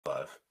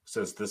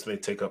Says this may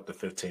take up to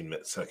 15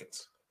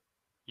 seconds.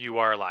 You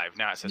are live.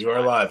 Now it says you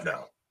are live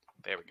now.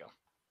 There we go.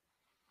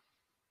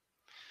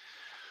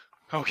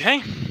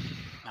 Okay.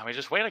 Now we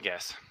just wait, I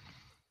guess.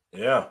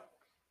 Yeah.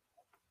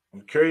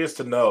 I'm curious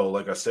to know,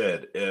 like I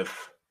said,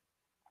 if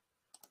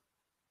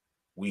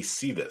we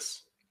see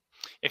this.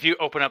 If you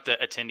open up the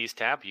attendees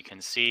tab, you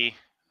can see,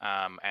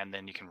 and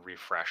then you can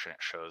refresh, and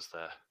it shows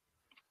the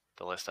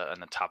list. On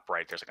the top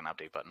right, there's like an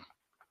update button.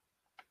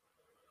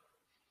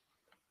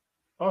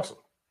 Awesome.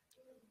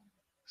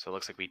 So it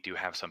looks like we do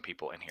have some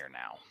people in here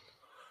now.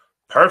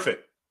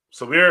 Perfect.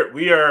 So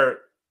we are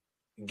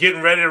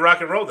getting ready to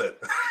rock and roll then.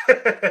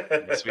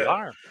 Yes, we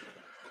are.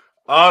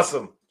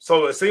 Awesome.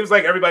 So it seems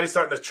like everybody's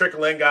starting to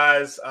trickle in,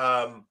 guys.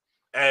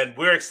 And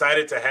we're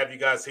excited to have you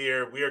guys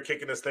here. We are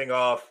kicking this thing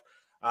off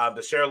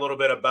to share a little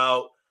bit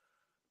about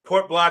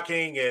port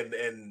blocking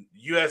and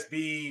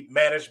USB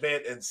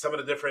management and some of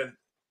the different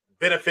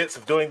benefits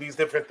of doing these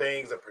different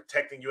things and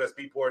protecting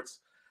USB ports.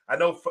 I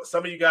know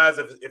some of you guys,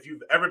 if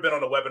you've ever been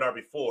on a webinar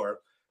before,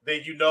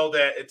 then you know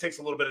that it takes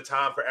a little bit of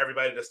time for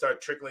everybody to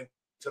start trickling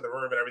to the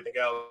room and everything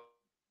else.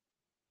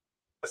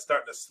 It's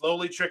starting to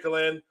slowly trickle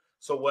in.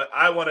 So what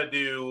I want to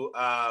do,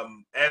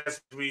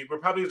 as we're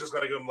probably just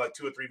going to give them like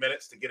 2 or 3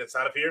 minutes to get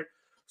inside of here.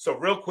 So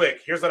real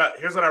quick, here's what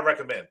I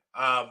recommend.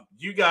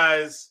 You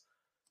guys,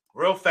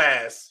 real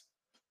fast,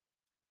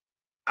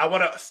 I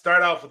want to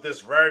start off with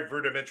this very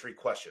rudimentary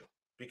question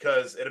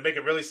because it'll make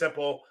it really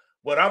simple.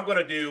 What I'm going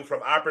to do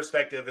from our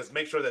perspective is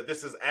make sure that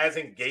this is as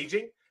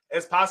engaging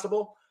as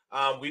possible.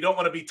 We don't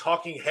want to be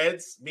talking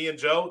heads, me and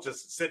Joe,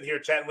 just sitting here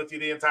chatting with you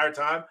the entire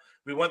time.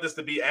 We want this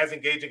to be as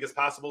engaging as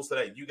possible so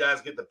that you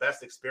guys get the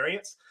best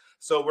experience.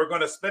 So we're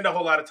going to spend a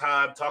whole lot of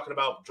time talking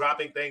about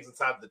dropping things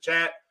inside of the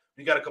chat.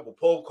 We got a couple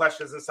poll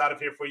questions inside of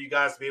here for you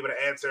guys to be able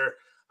to answer.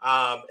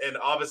 And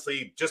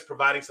obviously just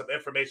providing some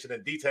information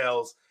and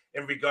details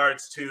in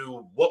regards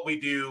to what we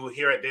do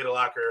here at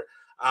DataLocker.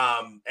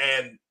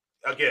 And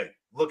again,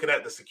 looking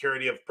at the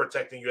security of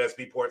protecting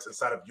USB ports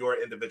inside of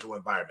your individual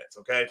environments,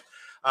 okay?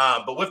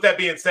 But with that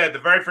being said, the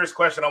very first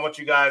question I want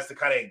you guys to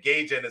kind of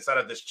engage in inside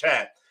of this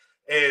chat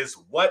is,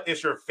 what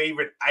is your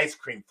favorite ice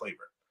cream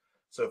flavor?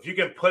 So if you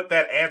can put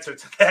that answer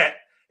to that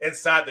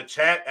inside the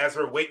chat as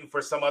we're waiting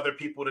for some other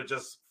people to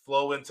just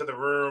flow into the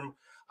room,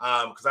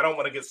 because I don't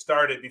want to get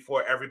started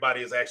before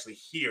everybody is actually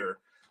here.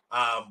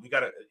 We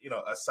got a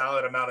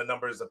solid amount of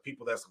numbers of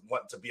people that's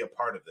wanting to be a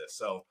part of this.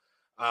 So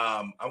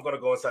I'm going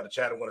to go inside the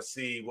chat. I'm going to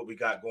see what we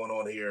got going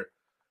on here.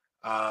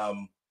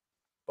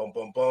 Boom,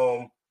 boom,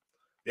 boom.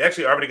 We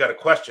actually already got a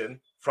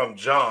question from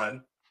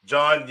John.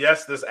 John,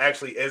 yes, this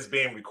actually is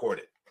being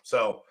recorded.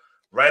 So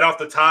right off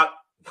the top,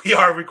 we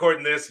are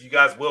recording this. You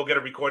guys will get a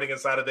recording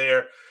inside of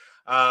there.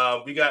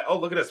 We got, oh,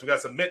 look at this. We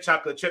got some mint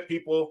chocolate chip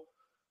people.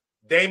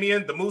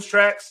 Damien, the Moose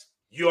Tracks,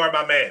 you are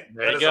my man.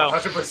 There that is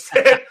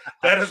 100%.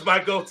 That is my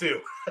go-to.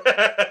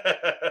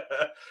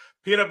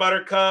 Peanut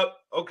butter cup.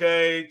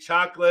 Okay.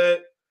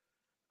 Chocolate.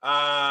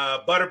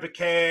 Butter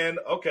pecan.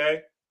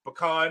 Okay.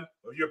 Pecan.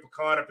 If you're a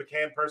pecan or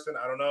pecan person,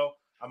 I don't know.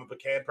 I'm a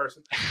pecan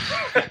person.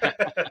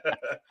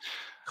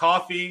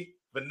 Coffee.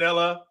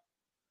 Vanilla.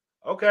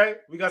 Okay.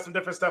 We got some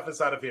different stuff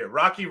inside of here.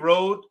 Rocky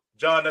Road.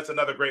 John, that's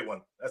another great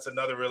one. That's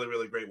another really,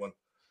 really great one.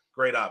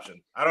 Great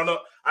option. I don't know.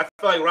 I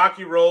feel like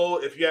Rocky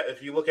Road,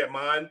 if you look at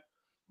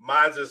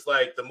mine's is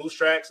like the Moose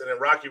Tracks, and then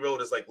Rocky Road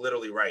is like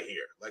literally right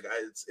here. Like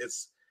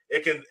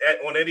it can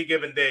on any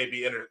given day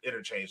be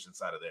interchanged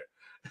inside of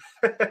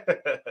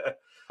there.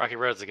 Rocky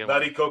Road's a good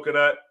Nutty one.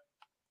 coconut.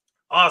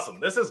 Awesome.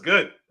 This is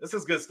good. This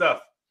is good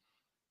stuff.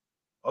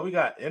 Oh, we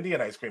got Indian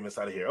ice cream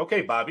inside of here.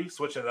 Okay, Bobby,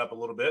 switching it up a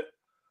little bit.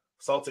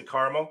 Salted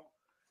caramel.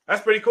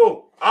 That's pretty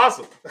cool.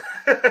 Awesome.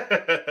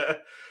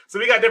 So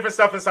we got different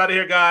stuff inside of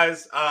here,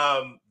 guys.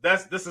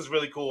 This is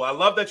really cool. I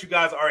love that you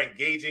guys are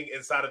engaging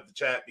inside of the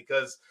chat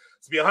because,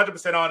 to be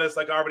 100% honest,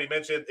 like I already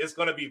mentioned, it's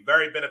going to be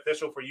very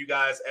beneficial for you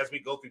guys as we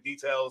go through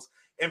details,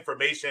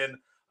 information,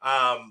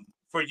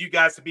 for you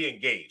guys to be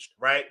engaged,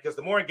 right? Because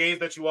the more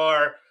engaged that you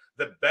are,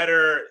 the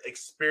better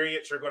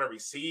experience you're going to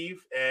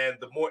receive and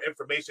the more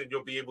information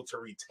you'll be able to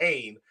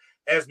retain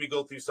as we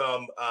go through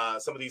some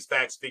of these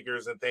facts,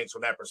 figures, and things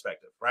from that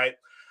perspective, right?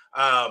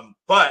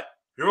 But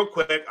real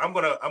quick, I'm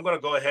gonna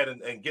go ahead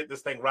and get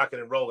this thing rocking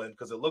and rolling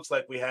because it looks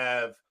like we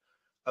have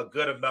a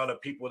good amount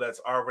of people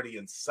that's already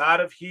inside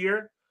of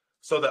here.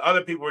 So the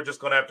other people are just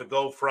gonna have to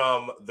go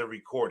from the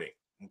recording.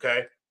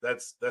 Okay,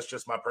 that's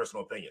just my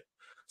personal opinion.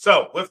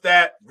 So with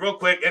that, real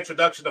quick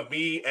introduction of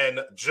me and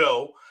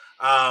Joe.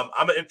 I'm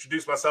gonna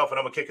introduce myself and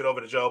I'm gonna kick it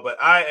over to Joe.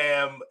 But I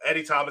am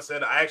Eddie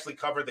Thomason. I actually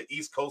cover the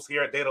East Coast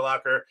here at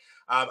DataLocker.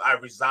 I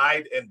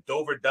reside in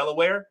Dover,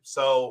 Delaware.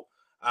 So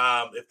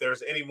if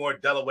there's any more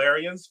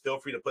Delawareans, feel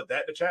free to put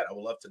that in the chat. I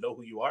would love to know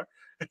who you are.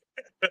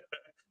 But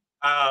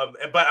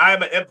I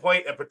am an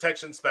endpoint and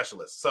protection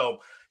specialist. So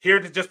here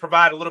to just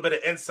provide a little bit of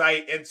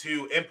insight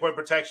into endpoint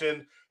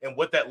protection and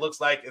what that looks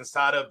like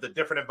inside of the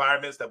different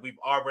environments that we've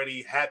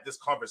already had this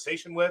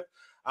conversation with,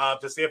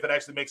 to see if it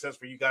actually makes sense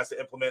for you guys to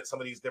implement some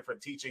of these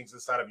different teachings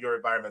inside of your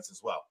environments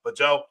as well. But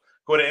Joe,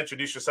 go ahead and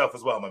introduce yourself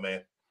as well, my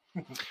man.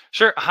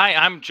 Sure. Hi,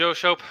 I'm Joe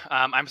Shope.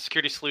 I'm a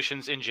security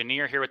solutions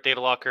engineer here with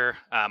DataLocker.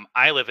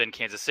 I live in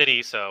Kansas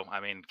City, so I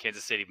mean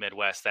Kansas City,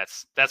 Midwest.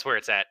 That's where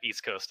it's at.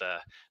 East Coast,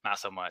 not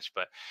so much.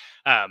 But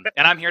and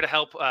I'm here to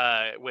help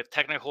with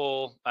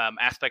technical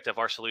aspect of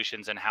our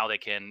solutions and how they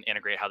can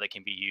integrate, how they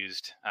can be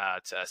used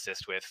to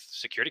assist with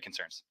security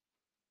concerns.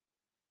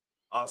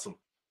 Awesome.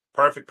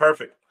 Perfect.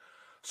 Perfect.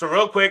 So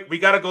real quick, we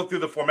got to go through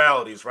the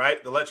formalities,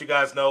 right? To let you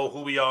guys know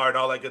who we are and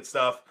all that good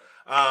stuff.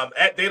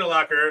 At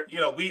DataLocker,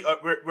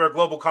 we're a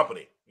global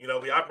company.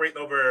 We operate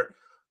in over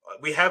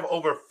we have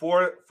over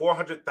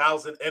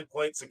 400,000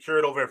 endpoints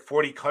secured over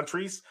 40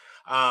 countries.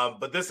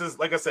 But this is,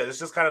 like I said, it's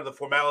just kind of the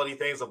formality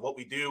things of what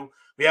we do.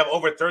 We have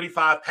over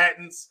 35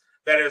 patents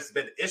that has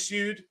been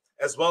issued,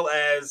 as well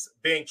as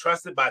being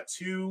trusted by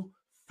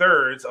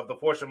 2/3 of the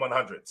Fortune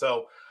 100.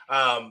 So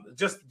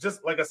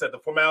just like I said, the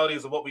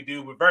formalities of what we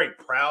do, we're very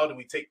proud and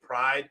we take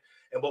pride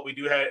in what we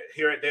do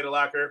here at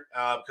DataLocker,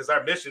 because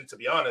our mission, to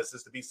be honest,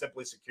 is to be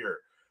simply secure.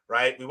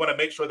 Right? We want to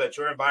make sure that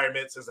your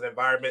environment is an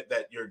environment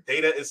that your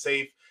data is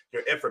safe,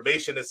 your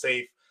information is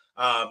safe,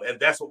 and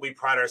that's what we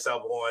pride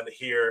ourselves on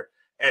here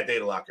at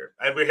DataLocker.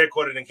 And we're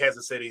headquartered in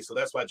Kansas City, so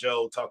that's why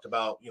Joe talked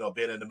about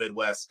being in the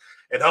Midwest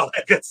and all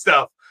that good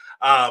stuff.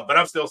 But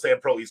I'm still saying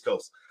pro East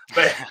Coast.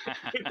 But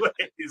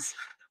anyways,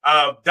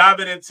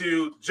 diving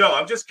into Joe,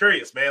 I'm just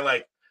curious, man.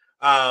 Like,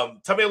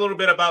 tell me a little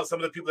bit about some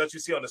of the people that you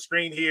see on the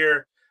screen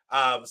here,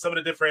 some of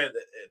the different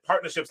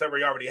partnerships that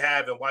we already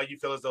have, and why you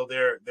feel as though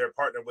they're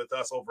partnered with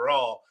us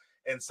overall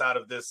inside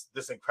of this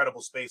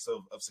incredible space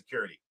of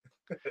security.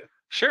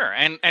 Sure,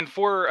 and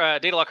for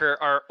DataLocker,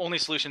 our only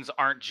solutions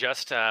aren't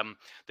just the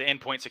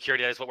endpoint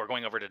security. That is what we're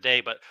going over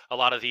today. But a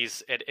lot of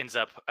these, it ends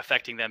up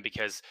affecting them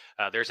because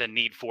there's a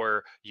need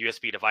for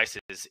USB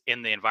devices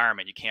in the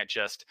environment. You can't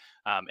just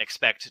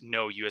expect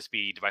no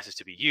USB devices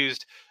to be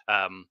used.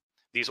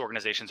 These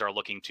organizations are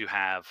looking to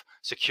have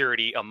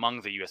security among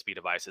the USB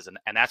devices,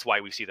 and that's why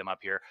we see them up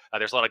here.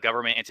 There's a lot of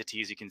government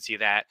entities. You can see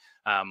that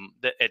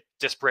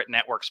disparate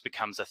networks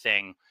becomes a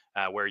thing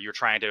where you're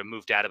trying to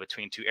move data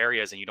between two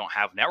areas and you don't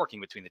have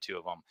networking between the two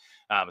of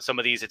them. Some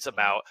of these, it's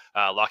about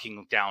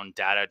locking down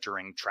data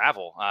during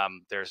travel.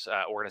 There's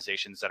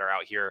organizations that are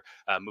out here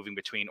moving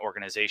between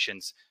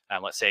organizations,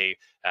 let's say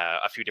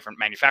a few different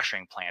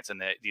manufacturing plants in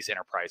these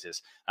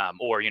enterprises,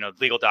 or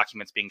legal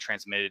documents being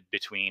transmitted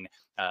between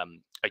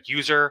a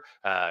user,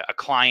 a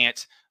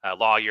client, a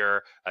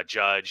lawyer, a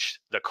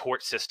judge, the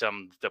court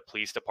system, the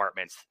police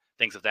departments,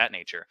 things of that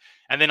nature.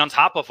 And then on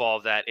top of all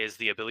of that is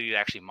the ability to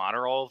actually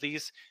monitor all of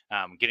these,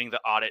 getting the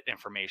audit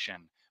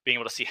information, being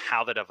able to see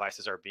how the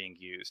devices are being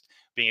used,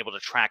 being able to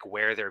track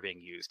where they're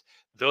being used.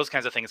 Those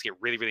kinds of things get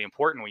really, really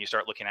important when you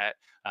start looking at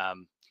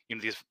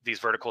these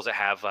verticals that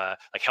have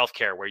like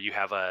healthcare, where you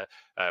have a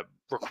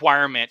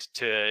requirement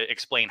to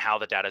explain how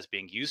the data is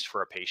being used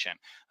for a patient,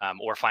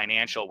 or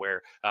financial,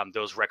 where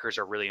those records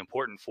are really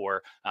important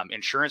for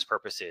insurance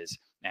purposes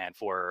and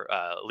for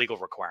legal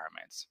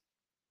requirements.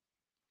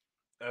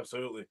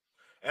 Absolutely.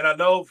 And I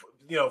know,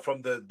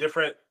 from the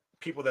different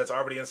people that's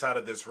already inside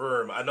of this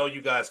room, I know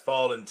you guys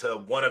fall into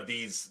one of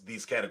these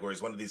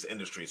categories, one of these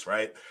industries,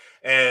 right?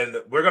 And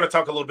we're going to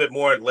talk a little bit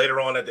more later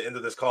on at the end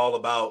of this call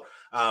about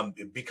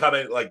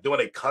becoming, like,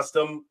 doing a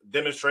custom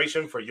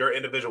demonstration for your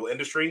individual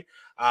industry.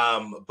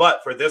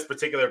 But for this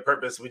particular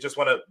purpose, we just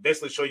want to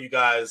basically show you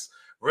guys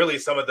really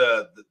some of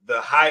the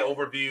high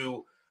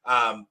overview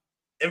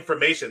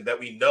information that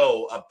we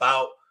know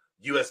about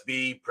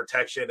USB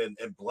protection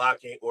and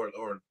blocking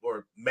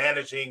or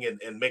managing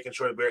and making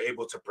sure that we're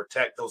able to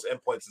protect those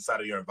endpoints inside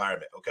of your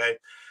environment. Okay.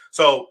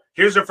 So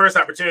here's your first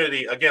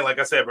opportunity. Again, like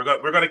I said, we're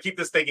going to keep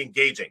this thing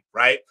engaging,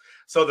 right?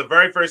 So the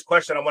very first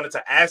question I wanted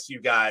to ask you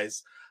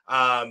guys,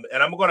 and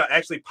I'm going to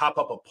actually pop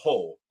up a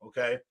poll,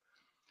 okay,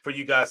 for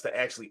you guys to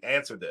actually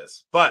answer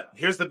this. But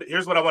here's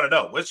what I want to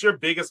know. What's your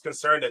biggest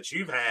concern that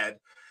you've had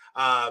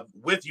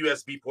with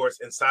USB ports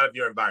inside of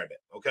your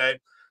environment? Okay.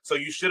 So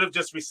you should have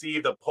just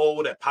received a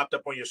poll that popped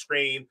up on your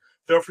screen.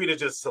 Feel free to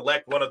just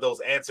select one of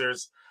those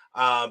answers,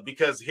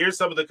 because here's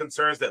some of the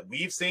concerns that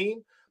we've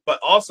seen.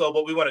 But also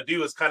what we want to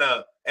do is kind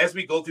of, as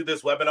we go through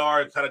this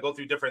webinar and kind of go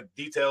through different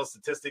details,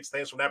 statistics,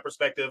 things from that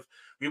perspective,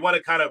 we want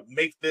to kind of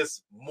make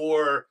this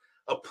more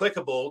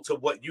applicable to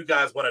what you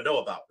guys want to know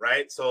about,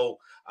 right? So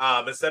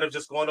instead of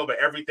just going over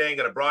everything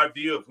in a broad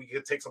view, if we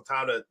could take some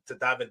time to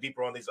dive in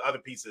deeper on these other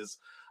pieces.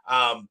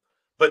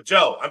 But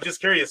Joe, I'm just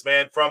curious,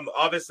 man, from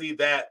obviously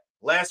that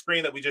last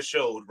screen that we just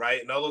showed,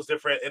 right, and all those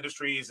different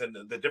industries and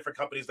the different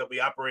companies that we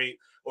operate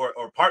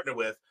or partner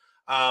with,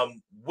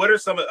 what are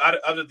some out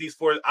of these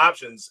four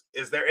options?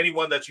 Is there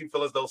anyone that you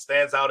feel as though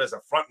stands out as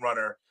a front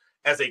runner,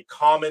 as a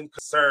common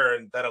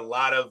concern that a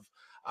lot of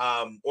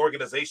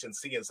organizations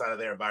see inside of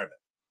their environment?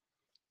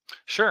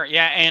 Sure.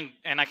 Yeah,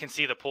 and I can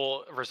see the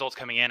poll results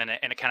coming in, and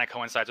it kind of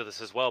coincides with this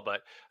as well.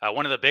 But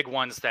one of the big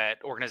ones that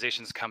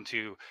organizations come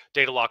to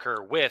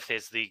DataLocker with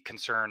is the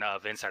concern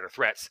of insider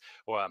threats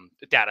or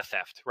data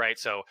theft, right?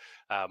 So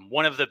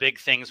one of the big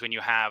things when you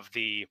have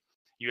the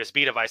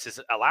USB devices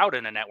allowed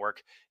in a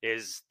network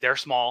is they're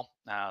small,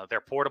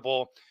 they're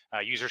portable.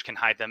 Users can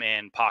hide them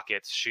in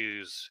pockets,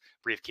 shoes,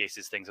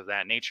 briefcases, things of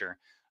that nature.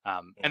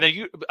 And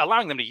then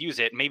allowing them to use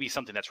it may be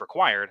something that's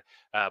required,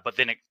 but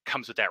then it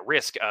comes with that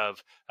risk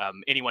of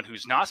anyone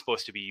who's not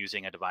supposed to be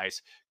using a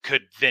device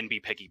could then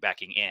be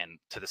piggybacking in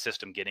to the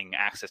system, getting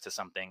access to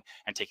something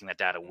and taking that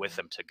data with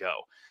them to go.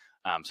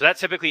 So that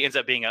typically ends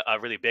up being a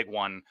really big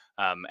one.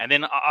 And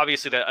then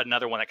obviously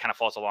another one that kind of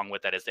falls along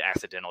with that is the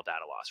accidental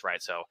data loss,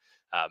 right? So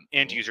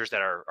end users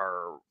that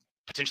are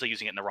potentially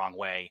using it in the wrong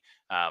way,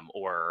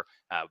 or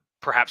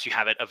perhaps you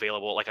have it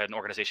available, like an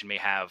organization may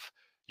have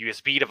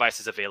USB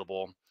devices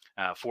available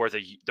for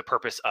the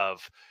purpose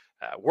of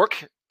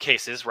work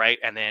cases, right?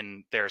 And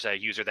then there's a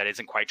user that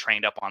isn't quite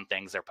trained up on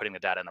things. They're putting the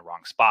data in the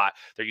wrong spot.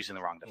 They're using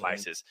the wrong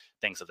devices,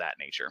 things of that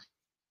nature.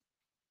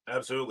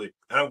 Absolutely.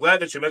 And I'm glad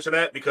that you mentioned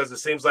that, because it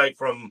seems like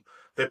from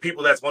the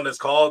people that's on this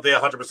call, they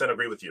 100%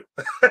 agree with you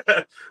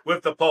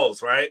with the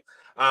polls, right?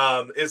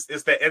 It's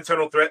the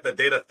internal threat, the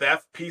data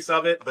theft piece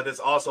of it, but it's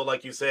also,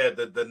 like you said,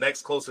 the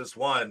next closest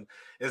one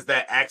is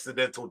that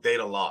accidental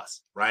data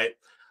loss, right?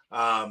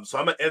 So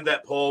I'm going to end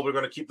that poll. We're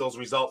going to keep those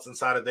results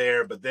inside of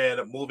there, but then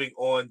moving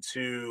on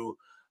to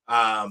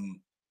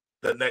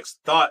the next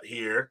thought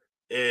here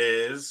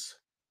is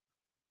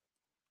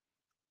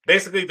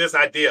basically this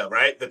idea,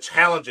 right? The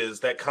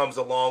challenges that comes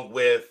along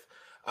with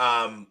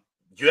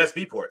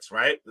USB ports,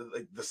 right?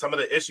 Some of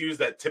the issues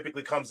that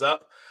typically comes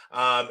up,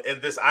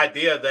 and this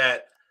idea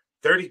that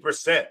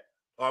 37%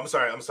 of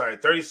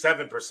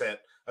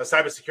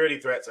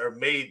cybersecurity threats are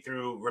made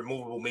through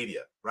removable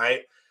media,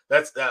 right?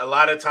 That's a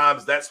lot of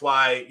times. That's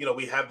why,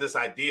 we have this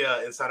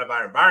idea inside of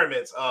our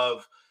environments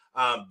of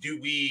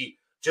do we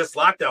just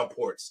lockdown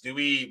ports?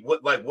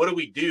 What do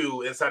we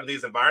do inside of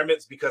these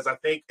environments? Because I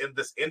think in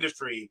this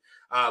industry,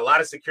 a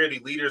lot of security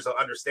leaders are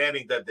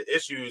understanding that the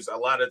issues a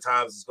lot of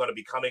times is going to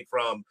be coming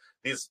from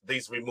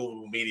these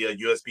removable media,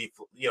 USB,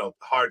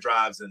 hard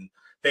drives and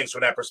things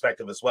from that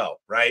perspective as well,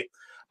 right?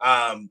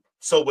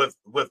 So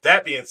with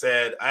that being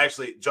said,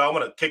 Joe, I'm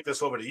going to kick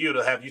this over to you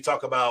to have you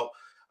talk about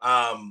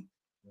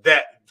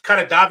that, kind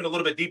of diving a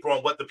little bit deeper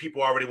on what the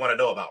people already want to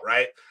know about,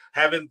 right?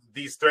 Having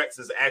these threats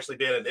has actually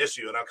been an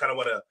issue, and I kind of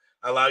want to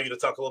allow you to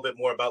talk a little bit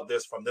more about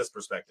this from this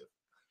perspective.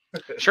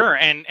 Sure.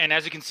 And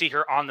as you can see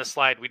here on the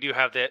slide, we do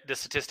have the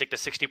statistic that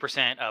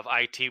 60% of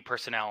IT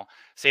personnel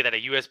say that a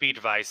USB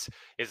device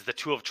is the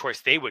tool of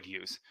choice they would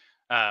use.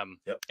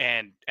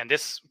 And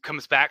this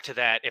comes back to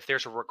that. If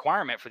there's a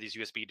requirement for these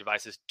USB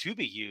devices to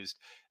be used,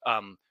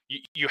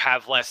 you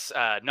have less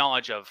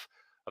knowledge of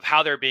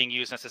how they're being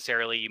used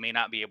necessarily. You may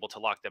not be able to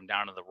lock them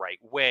down in the right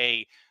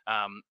way.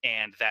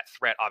 And that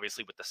threat,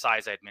 obviously, with the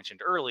size I had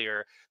mentioned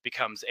earlier,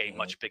 becomes a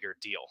much bigger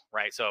deal,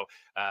 right? So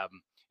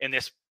in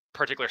this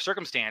particular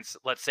circumstance,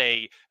 let's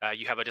say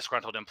you have a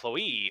disgruntled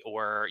employee,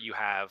 or you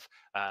have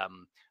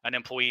an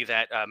employee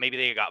that maybe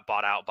they got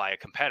bought out by a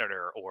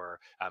competitor, or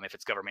if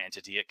it's government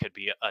entity, it could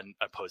be an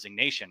opposing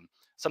nation.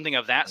 Something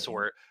of that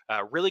sort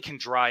really can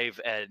drive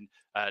an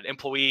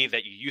employee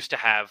that you used to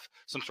have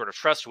some sort of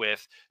trust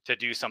with to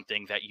do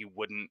something that you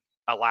wouldn't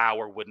allow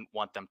or wouldn't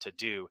want them to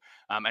do.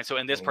 And so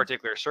in this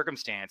particular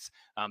circumstance,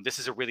 this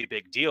is a really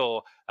big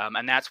deal.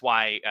 And that's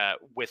why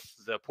with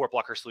the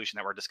PortBlocker solution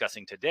that we're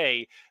discussing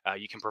today,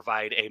 you can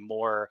provide a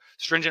more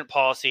stringent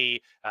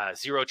policy,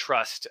 zero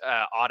trust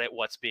audit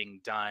what's being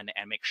done,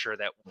 and make sure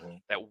that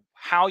that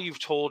how you've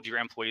told your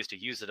employees to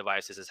use the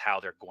devices is how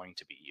they're going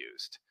to be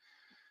used.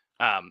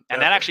 And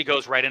that actually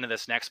goes right into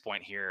this next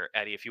point here,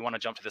 Eddie, if you want to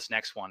jump to this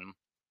next one.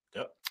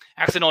 Yep.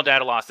 Accidental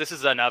data loss. This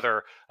is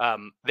another,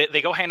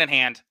 they go hand in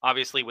hand.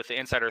 Obviously, with the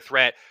insider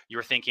threat,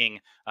 you're thinking,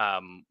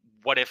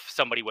 what if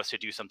somebody was to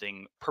do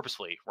something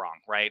purposefully wrong,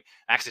 right?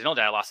 Accidental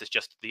data loss is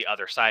just the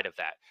other side of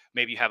that.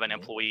 Maybe you have an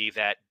employee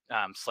that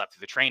slept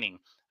through the training.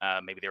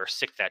 Maybe they were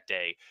sick that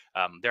day.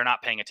 They're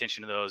not paying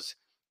attention to those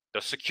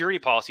security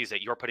policies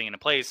that you're putting into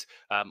place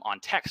on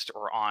text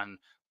or on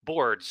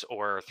boards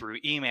or through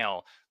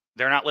email.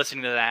 They're not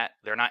listening to that.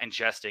 They're not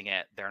ingesting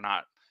it. They're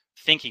not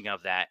thinking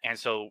of that. And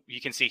so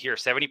you can see here,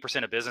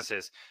 70% of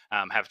businesses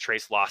have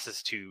traced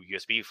losses to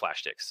USB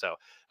flash sticks. So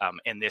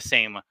in this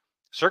same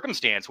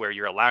circumstance where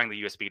you're allowing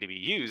the USB to be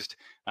used,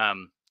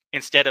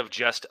 instead of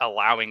just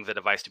allowing the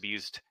device to be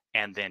used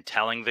and then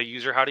telling the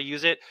user how to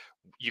use it,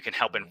 you can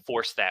help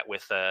enforce that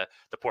with the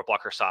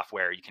PortBlocker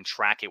software. You can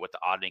track it with the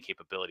auditing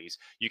capabilities.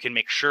 You can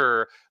make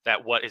sure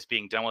that what is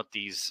being done with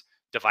these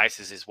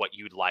devices is what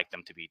you'd like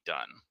them to be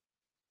done.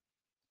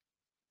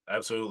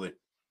 Absolutely.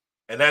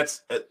 And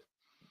that's,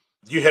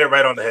 you hit it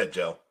right on the head,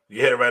 Joe.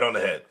 You hit it right on the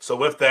head. So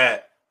with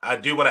that, I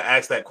do want to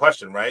ask that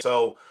question, right?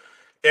 So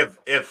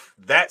if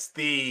that's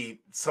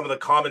some of the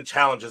common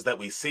challenges that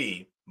we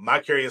see, my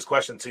curious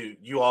question to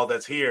you all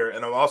that's here,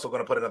 and I'm also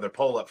going to put another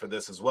poll up for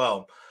this as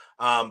well.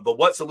 But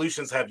what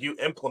solutions have you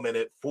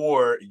implemented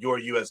for your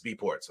USB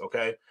ports?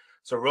 Okay.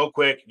 So real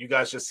quick, you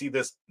guys just see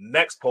this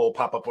next poll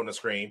pop up on the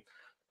screen,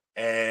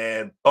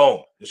 and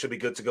boom, it should be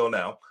good to go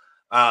now.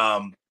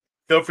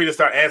 Feel free to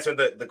start answering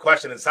the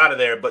question inside of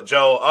there. But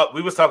Joe,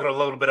 we was talking a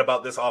little bit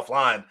about this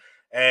offline,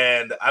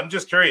 And I'm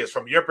just curious,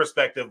 from your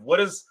perspective, what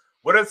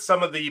are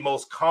some of the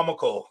most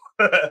comical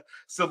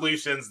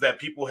solutions that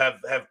people have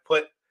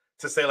put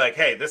to say like,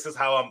 hey, this is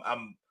how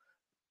I'm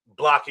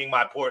blocking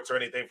my ports or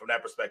anything from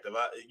that perspective?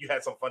 You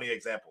had some funny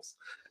examples.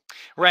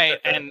 Right.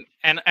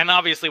 And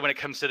obviously when it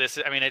comes to this,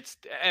 I mean, it's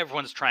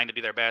everyone's trying to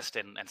do their best,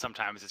 and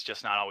sometimes it's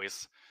just not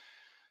always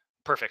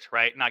perfect,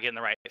 right? Not getting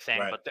the right thing.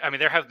 Right. But I mean,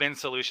 there have been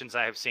solutions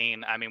I have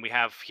seen. I mean, we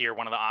have here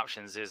one of the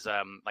options is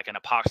like an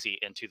epoxy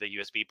into the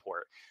USB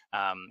port,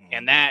 Mm-hmm.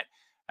 and that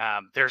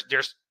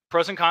there's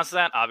pros and cons to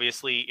that.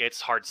 Obviously,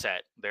 it's hard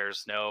set.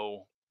 There's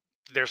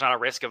not a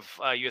risk of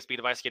a USB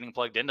device getting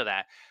plugged into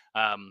that.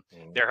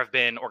 Mm-hmm. There have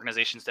been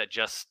organizations that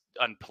just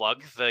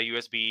unplug the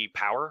USB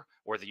power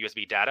or the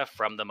USB data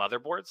from the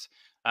motherboards.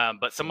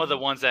 But some of the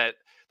Mm-hmm. ones that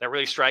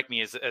really strike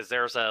me is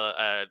there's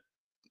a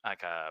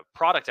like a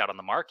product out on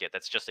the market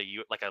that's just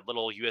like a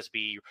little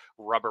USB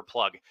rubber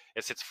plug.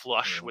 It sits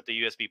flush Mm-hmm. with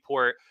the USB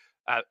port.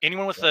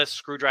 Anyone with Yep. a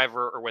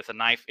screwdriver or with a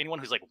knife, anyone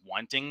who's like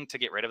wanting to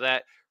get rid of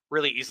that,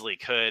 really easily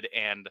could.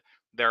 And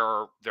there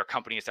are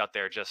companies out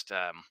there just,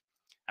 I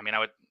mean, I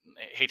would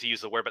hate to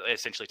use the word, but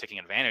essentially taking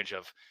advantage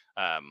of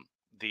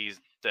the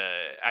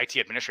IT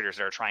administrators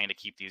that are trying to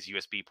keep these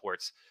USB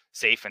ports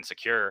safe and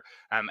secure.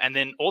 And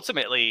then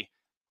ultimately,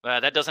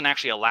 that doesn't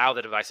actually allow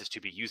the devices to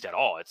be used at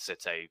all. It's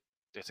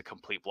a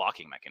complete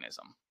blocking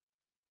mechanism.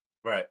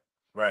 Right.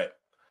 Right.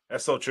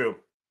 That's so true.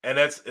 And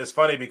it's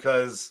funny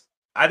because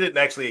I didn't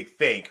actually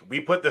think we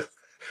put the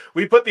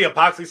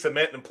epoxy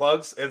cement and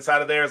plugs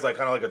inside of there as like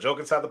kind of like a joke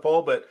inside the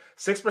pole, but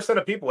 6%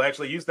 of people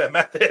actually use that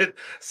method.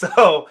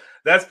 So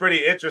that's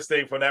pretty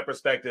interesting from that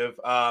perspective.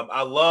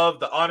 I love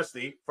the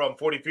honesty from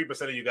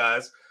 43% of you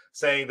guys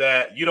saying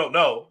that you don't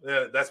know.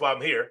 That's why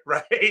I'm here,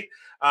 right?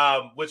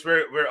 Which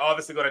we're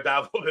obviously going to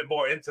dive a little bit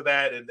more into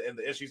that and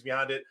the issues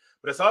behind it.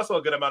 But it's also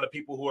a good amount of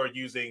people who are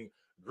using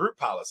group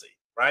policy,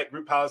 right?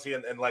 Group policy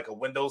and like a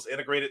Windows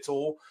integrated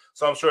tool.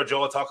 So I'm sure Joe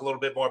will talk a little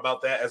bit more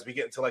about that as we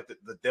get into like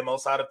the demo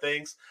side of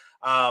things.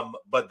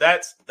 But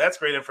that's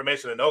great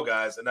information to know,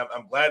 guys, and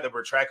I'm glad that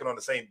we're tracking on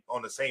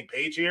the same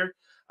page here,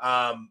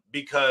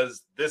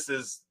 because this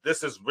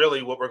is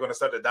really what we're going to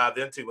start to dive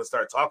into and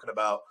start talking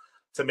about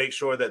to make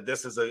sure that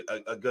this is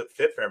a good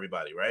fit for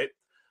everybody, right?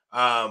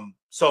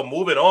 So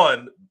moving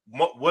on,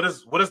 what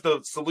is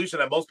the solution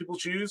that most people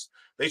choose?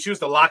 They choose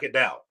to lock it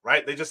down,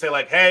 right? They just say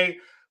like, hey,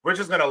 we're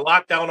just going to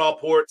lock down all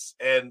ports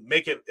and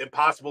make it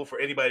impossible for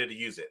anybody to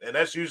use it. And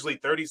that's usually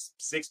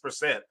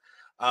 36%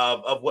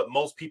 of what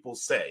most people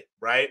say,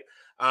 right?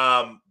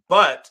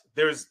 But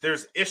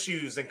there's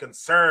issues and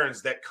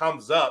concerns that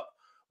comes up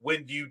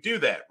when you do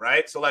that,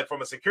 right? So like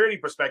from a security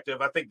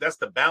perspective, I think that's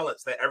the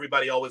balance that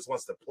everybody always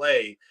wants to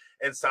play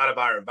inside of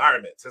our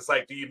environments. It's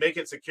like, do you make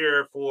it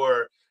secure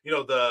for,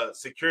 the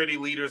security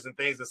leaders and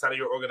things inside of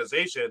your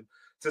organization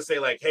to say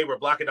like, hey, we're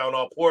blocking down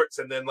all ports,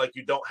 and then like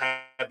you don't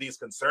have these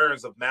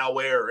concerns of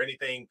malware or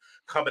anything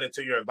coming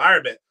into your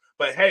environment.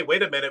 But hey,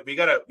 wait a minute,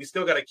 we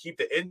still gotta keep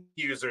the end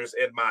users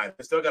in mind.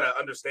 We still gotta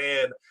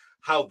understand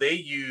how they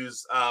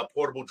use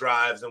portable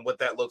drives and what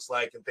that looks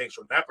like and things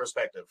from that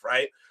perspective,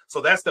 right? So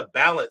that's the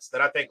balance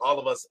that I think all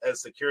of us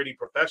as security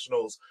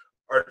professionals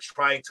are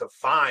trying to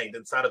find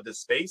inside of this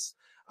space.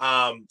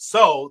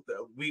 So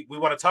we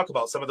want to talk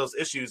about some of those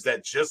issues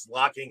that just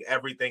locking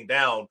everything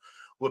down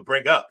would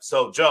bring up.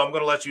 So Joe, I'm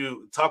going to let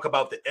you talk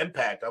about the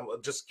impact. I'm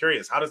just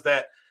curious, how does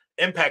that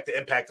impact the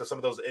impact of some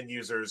of those end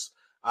users?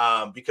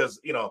 Because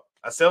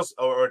a sales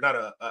or not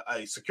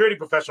a security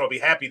professional will be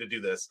happy to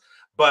do this,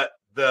 but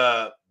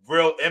the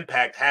real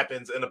impact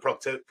happens in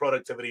the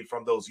productivity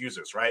from those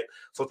users, right?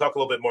 So talk a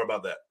little bit more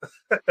about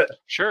that.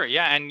 Sure.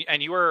 Yeah.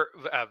 And you were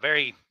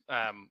very,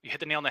 you hit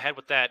the nail on the head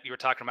with that. You were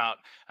talking about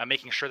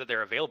making sure that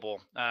they're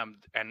available.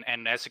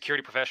 And as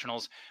security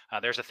professionals,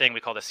 there's a thing we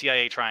call the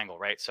CIA triangle,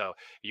 right? So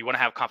you want to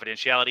have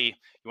confidentiality,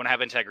 you want to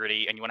have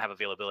integrity, and you want to have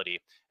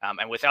availability.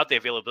 And without the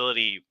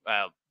availability,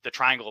 the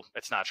triangle,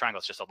 it's not a triangle,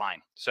 it's just a line.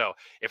 So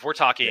if we're Yeah.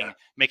 talking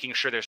making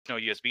sure there's no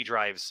USB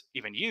drives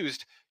even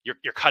used,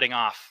 you're cutting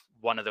off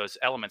one of those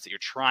elements that you're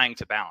trying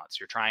to balance.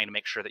 You're trying to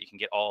make sure that you can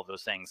get all of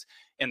those things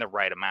in the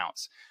right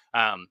amounts.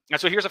 And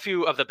so here's a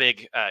few of the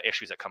big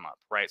issues that come up,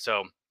 right?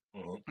 So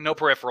Mm-hmm. no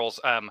peripherals.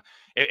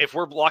 If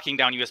we're blocking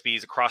down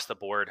USBs across the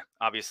board,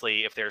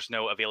 obviously, if there's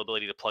no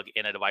availability to plug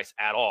in a device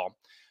at all,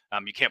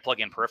 you can't plug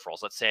in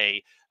peripherals. Let's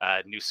say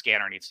a new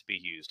scanner needs to be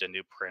used, a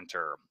new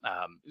printer.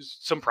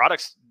 Some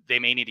products they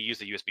may need to use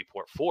the USB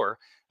port for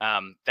that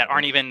Mm-hmm.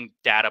 aren't even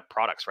data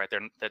products, right?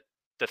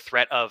 The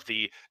threat of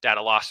the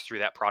data loss through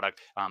that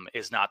product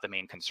is not the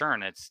main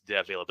concern. It's the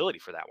availability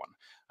for that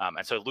one.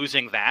 And so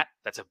losing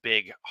that's a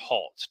big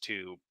halt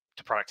to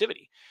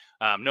productivity.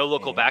 No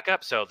local Mm-hmm.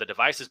 backup. So the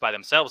devices by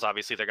themselves,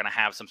 obviously, they're going to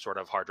have some sort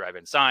of hard drive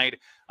inside.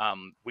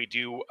 We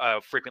do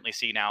frequently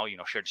see now,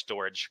 shared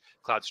storage,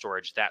 cloud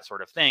storage, that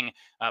sort of thing.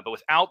 But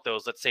without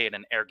those, let's say in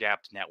an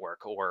air-gapped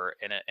network or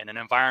in an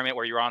environment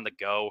where you're on the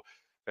go,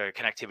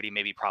 connectivity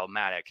may be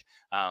problematic.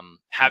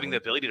 Having Mm-hmm. the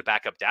ability to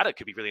back up data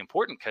could be really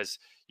important because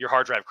your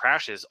hard drive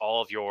crashes,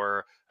 all of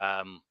your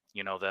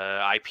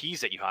the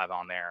IPs that you have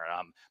on there.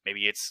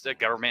 Maybe it's a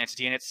government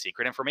entity and it's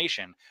secret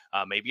information.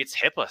 Maybe it's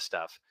HIPAA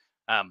stuff.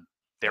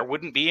 There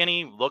wouldn't be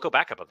any local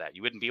backup of that.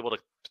 You wouldn't be able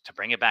to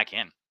bring it back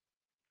in.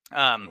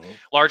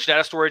 Large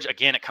data storage,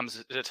 again, it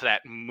comes to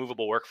that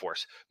movable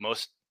workforce.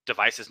 Most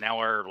devices now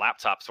are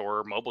laptops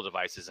or mobile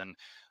devices, and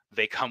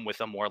they come with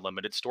a more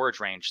limited storage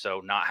range.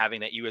 So not having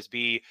that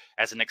USB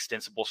as an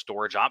extensible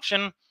storage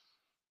option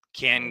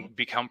can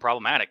become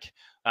problematic.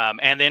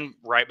 And then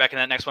right back in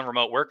that next one,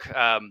 remote work.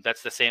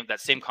 That's that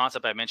same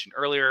concept I mentioned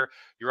earlier.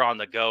 You're on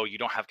the go. You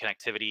don't have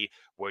connectivity.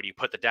 Where do you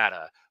put the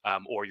data?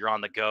 Or you're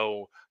on the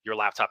go. Your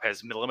laptop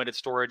has limited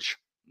storage.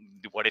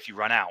 What if you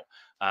run out?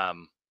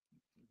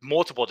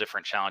 Multiple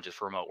different challenges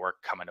for remote work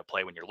come into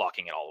play when you're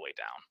locking it all the way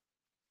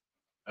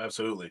down.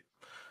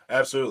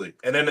 Absolutely.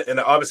 And then,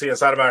 and obviously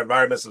inside of our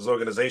environments as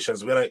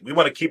organizations, we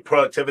want to keep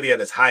productivity at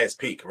its highest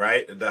peak,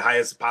 right? At the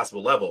highest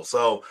possible level.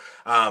 So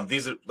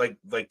these are like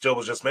Joe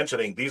was just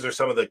mentioning, these are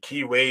some of the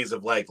key ways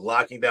of like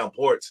locking down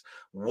ports,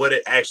 what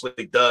it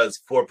actually does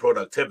for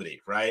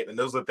productivity, right? And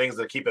those are the things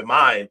to keep in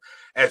mind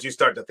as you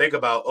start to think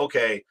about,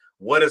 okay,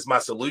 what is my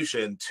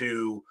solution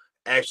to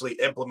actually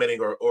implementing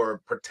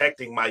or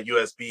protecting my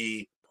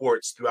USB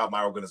ports throughout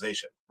my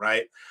organization,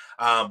 right?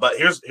 But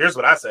here's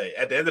what I say.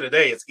 At the end of the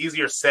day, it's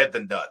easier said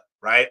than done,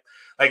 right?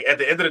 Like at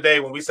the end of the day,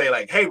 when we say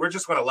like, hey, we're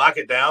just going to lock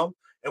it down,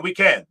 and we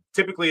can.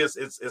 Typically,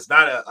 it's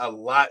not a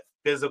lot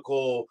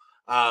physical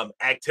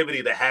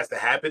activity that has to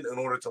happen in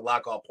order to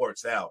lock all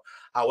ports down.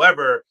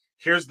 However,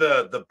 here's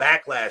the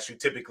backlash you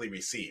typically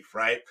receive,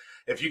 right?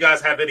 If you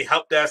guys have any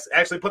help desk,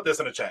 actually put this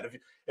in the chat.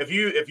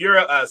 If you're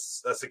a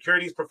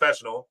securities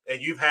professional and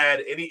you've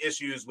had any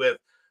issues with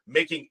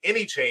making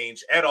any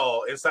change at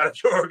all inside of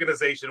your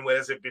organization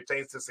as it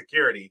pertains to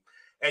security,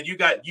 and you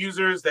got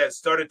users that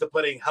started to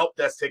putting help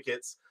desk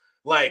tickets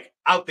like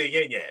out the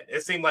yin-yang,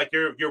 it seemed like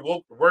your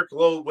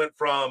workload went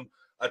from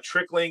a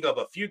trickling of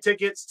a few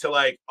tickets to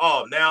like,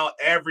 oh, now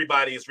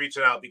everybody is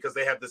reaching out because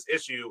they have this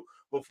issue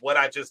with what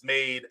I just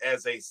made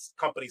as a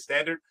company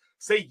standard.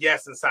 Say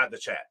yes inside the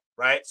chat,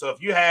 right? So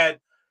if you had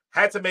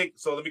to make,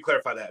 so let me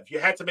clarify that. If you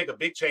had to make a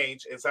big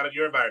change inside of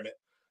your environment,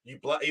 you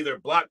either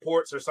block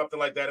ports or something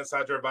like that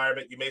inside your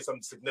environment, you made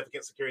some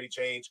significant security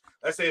change.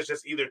 Let's say it's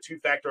just either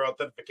two-factor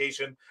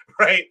authentication,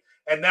 right?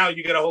 And now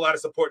you get a whole lot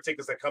of support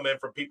tickets that come in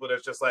from people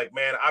that's just like,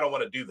 man, I don't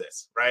want to do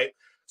this, right?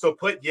 So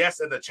put yes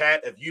in the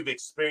chat if you've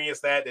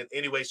experienced that in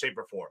any way, shape,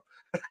 or form.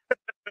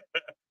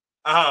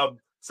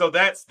 So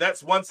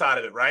that's one side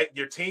of it, right?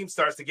 Your team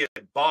starts to get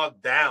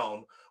bogged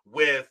down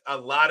with a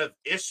lot of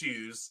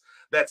issues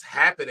that's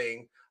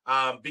happening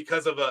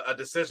because of a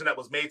decision that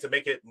was made to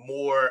make it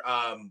more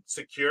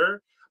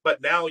secure. But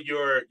now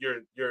your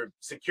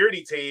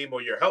security team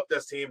or your help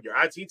desk team, your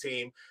IT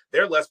team,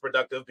 they're less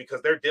productive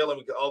because they're dealing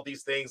with all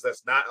these things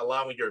that's not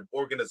allowing your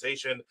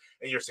organization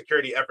and your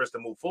security efforts to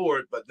move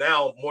forward. But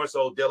now more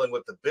so dealing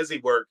with the busy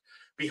work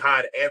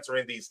behind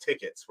answering these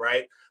tickets,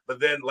 right? But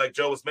then, like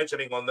Joe was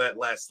mentioning on that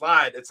last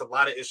slide, it's a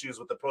lot of issues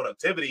with the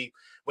productivity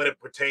when it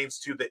pertains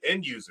to the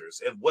end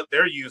users and what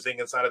they're using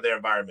inside of their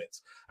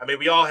environments. I mean,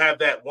 we all have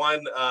that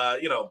one,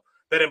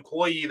 that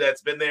employee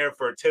that's been there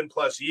for 10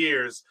 plus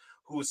years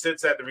who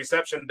sits at the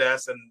reception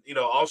desk and,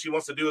 all she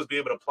wants to do is be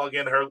able to plug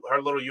in her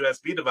little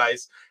USB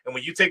device. And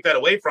when you take that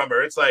away from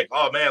her, it's like,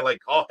 oh man, like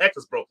all heck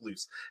is broke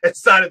loose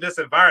inside of this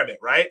environment,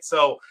 right?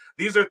 So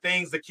these are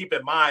things to keep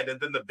in mind. And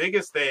then the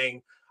biggest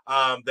thing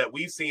that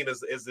we've seen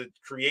is it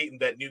creating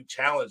that new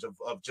challenge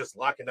of just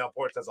locking down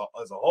ports as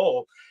a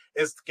whole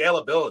is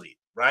scalability,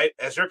 right?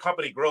 As your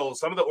company grows,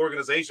 some of the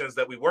organizations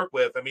that we work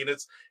with, I mean,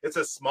 it's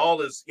as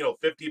small as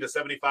 50 to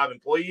 75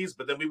 employees,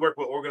 but then we work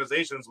with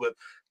organizations with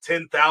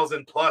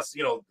 10,000 plus,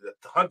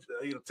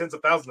 tens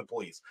of thousands of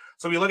employees.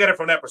 So we look at it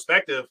from that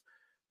perspective.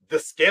 The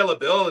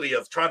scalability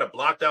of trying to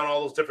block down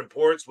all those different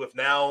ports with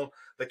now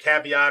the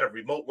caveat of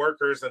remote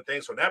workers and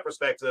things from that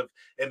perspective,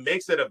 it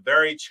makes it a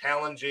very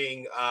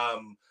challenging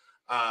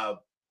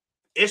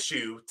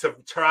issue to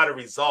try to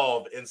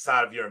resolve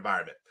inside of your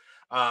environment.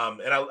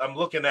 And I'm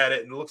looking at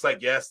it and it looks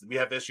like, yes, we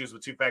have issues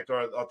with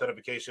two-factor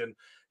authentication.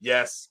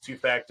 Yes,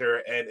 two-factor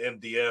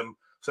and MDM.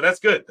 So that's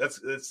good.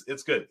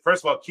 It's good.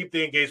 First of all, keep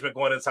the engagement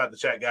going inside the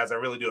chat, guys. I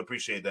really do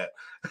appreciate that.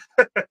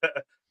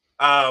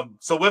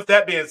 So with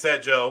that being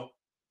said, Joe,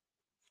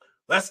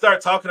 let's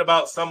start talking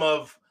about some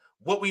of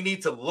what we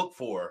need to look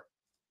for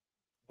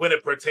when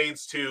it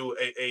pertains to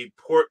a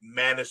port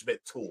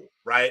management tool,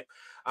 right?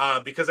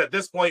 Because at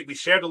this point, we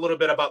shared a little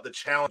bit about the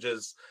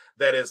challenges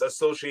that is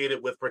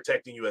associated with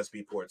protecting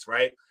USB ports,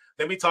 right?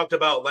 Then we talked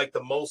about like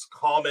the most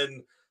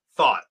common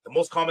thought, the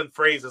most common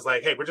phrase is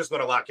like, hey, we're just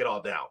going to lock it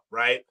all down,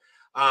 right?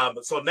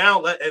 So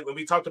now when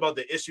we talked about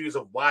the issues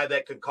of why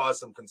that could cause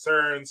some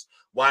concerns,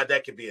 why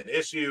that could be an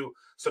issue.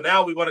 So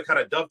now we want to kind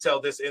of dovetail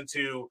this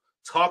into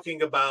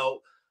talking about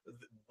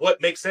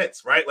what makes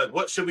sense, right? Like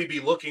what should we be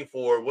looking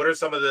for? What are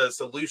some of the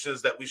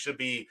solutions that we should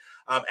be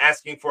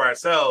asking for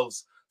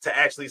ourselves to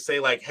actually say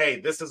like, hey,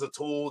 this is a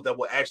tool that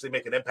will actually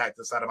make an impact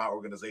inside of my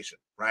organization,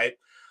 right?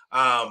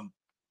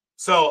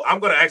 So I'm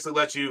going to actually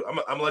I'm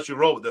going to let you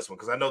roll with this one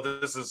because I know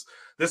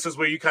this is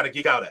where you kind of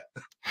geek out at.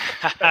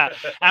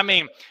 I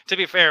mean, to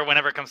be fair,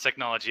 whenever it comes to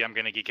technology, I'm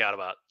going to geek out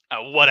about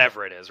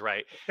whatever it is,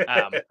 right?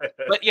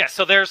 But yeah,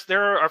 so there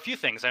are a few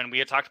things, and we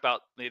had talked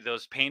about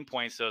those pain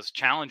points, those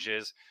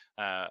challenges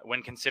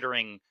when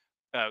considering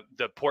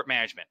the port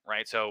management,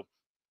 right? So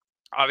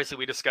obviously,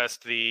 we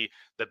discussed the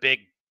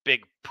big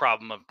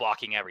problem of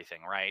blocking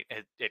everything, right?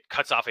 It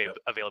cuts off Yep.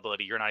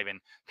 availability. You're not even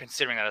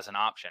considering that as an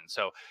option.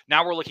 So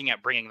now we're looking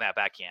at bringing that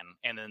back in,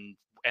 and then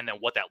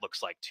what that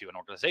looks like to an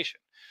organization.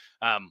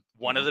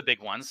 One of Mhm. the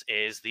big ones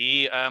is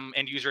the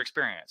end user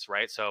experience,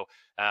 right? So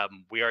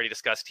we already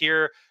discussed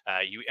here.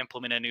 You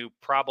implement a new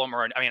problem,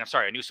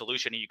 a new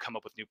solution, and you come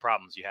up with new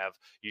problems. You have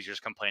users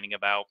complaining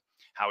about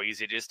how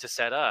easy it is to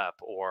set up,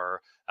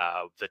 or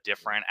the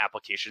different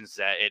applications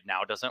that it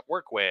now doesn't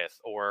work with,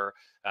 or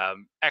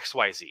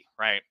XYZ,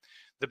 right?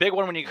 The big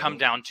one when you come Mhm.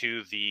 down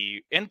to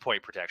the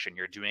endpoint protection,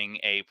 you're doing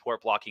a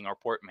port blocking or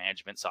port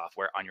management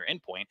software on your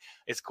endpoint,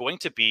 is going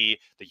to be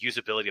the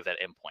usability of that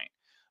endpoint.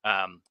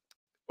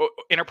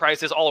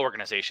 Enterprises, all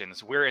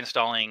organizations, we're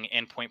installing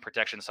endpoint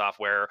protection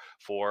software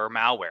for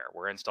malware.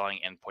 We're installing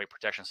endpoint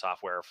protection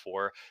software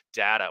for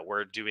data.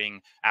 We're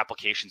doing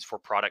applications for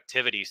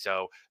productivity.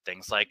 So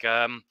things like,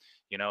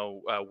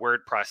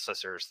 word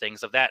processors,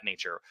 things of that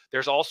nature.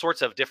 There's all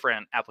sorts of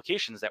different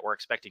applications that we're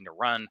expecting to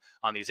run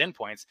on these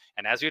endpoints.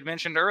 And as you had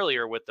mentioned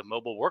earlier with the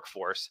mobile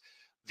workforce,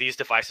 these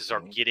devices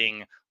are Mhm.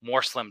 getting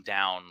more slimmed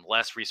down,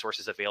 less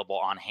resources available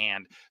on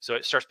hand. So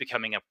it starts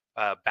becoming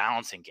a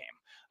balancing game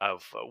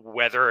of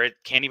whether it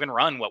can't even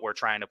run what we're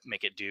trying to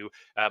make it do.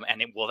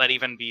 Will that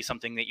even be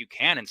something that you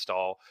can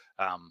install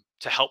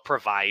to help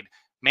provide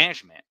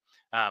management?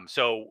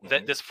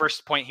 Mhm. This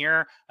first point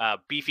here,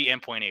 beefy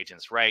endpoint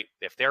agents, right?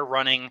 If they're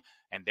running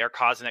and they're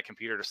causing that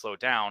computer to slow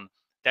down,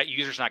 that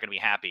user's not going to be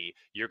happy.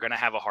 You're going to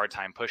have a hard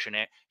time pushing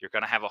it. You're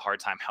going to have a hard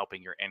time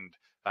helping your end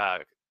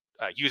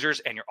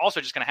users, and you're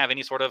also just going to have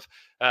any sort of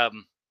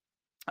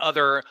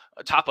other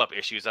top up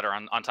issues that are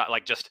on top,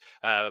 like just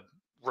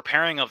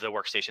repairing of the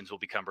workstations will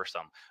be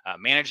cumbersome.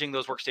 Managing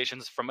those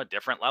workstations from a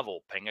different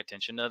level, paying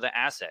attention to the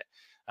asset,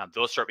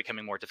 those start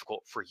becoming more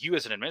difficult for you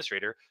as an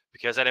administrator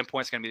because that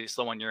endpoint is going to be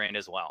slow on your end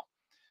as well.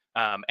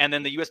 And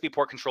then the USB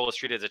port control is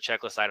treated as a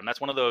checklist item. That's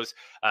one of those,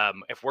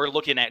 if we're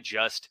looking at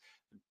just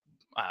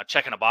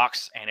checking a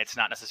box and it's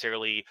not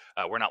necessarily,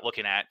 we're not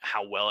looking at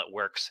how well it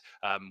works,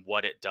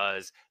 what it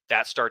does,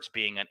 that starts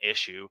being an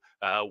issue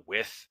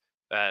with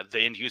the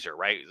end user,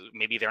 right?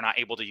 Maybe they're not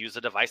able to use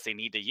the device they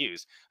need to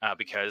use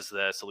because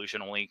the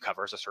solution only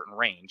covers a certain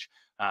range.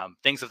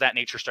 Things of that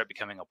nature start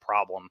becoming a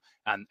problem.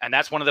 And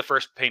that's one of the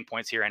first pain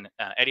points here. And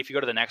Eddie, if you go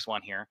to the next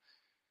one here,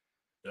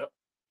 Yep.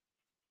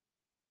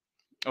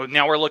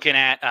 now we're looking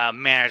at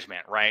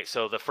management, right?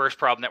 So the first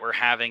problem that we're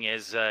having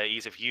is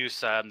ease of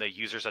use, the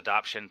user's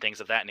adoption, things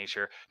of that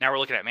nature. Now we're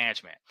looking at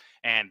management.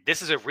 And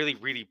this is a really,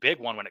 really big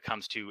one when it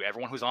comes to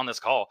everyone who's on this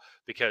call,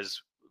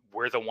 because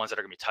we're the ones that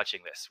are going to be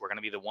touching this. We're going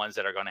to be the ones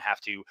that are going to have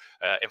to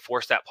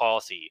enforce that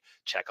policy,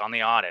 check on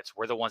the audits.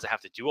 We're the ones that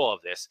have to do all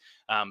of this.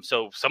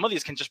 So some of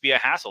these can just be a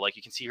hassle. Like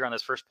you can see here on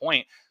this first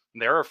point,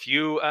 there are a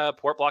few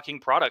port blocking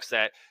products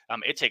that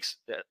it takes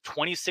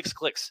 26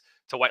 clicks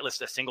to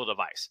whitelist a single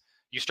device.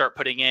 You start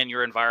putting in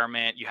your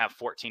environment, you have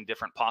 14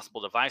 different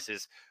possible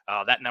devices,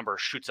 that number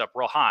shoots up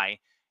real high.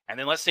 And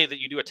then let's say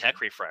that you do a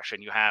tech refresh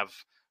and you have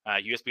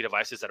USB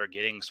devices that are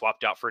getting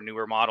swapped out for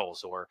newer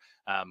models, or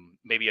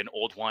maybe an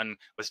old one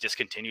was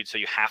discontinued, so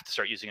you have to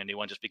start using a new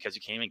one just because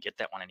you can't even get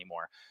that one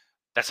anymore.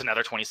 That's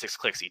another 26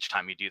 clicks each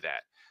time you do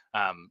that.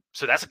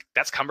 So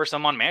that's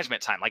cumbersome on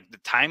management time, like the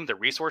time, the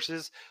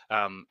resources,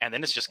 and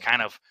then it's just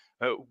kind of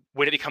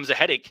when it becomes a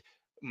headache,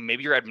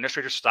 maybe your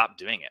administrators stop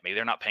doing it. Maybe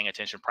they're not paying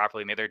attention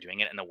properly. Maybe they're doing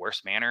it in the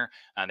worst manner,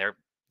 and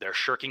they're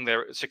shirking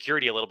their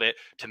security a little bit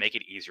to make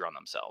it easier on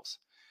themselves.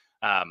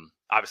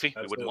 Obviously,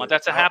 we wouldn't want Absolutely.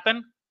 that to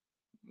happen,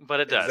 but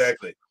it does.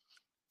 Exactly.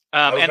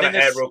 I was And gonna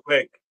then add this, real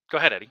quick. go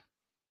ahead, Eddie.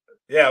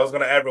 Yeah, I was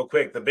gonna add real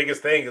quick. The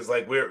biggest thing is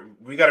like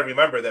we got to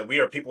remember that we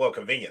are people of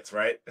convenience,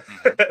 right?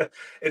 Hmm.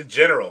 In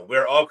general,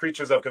 we're all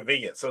creatures of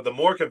convenience. So the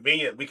more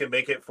convenient we can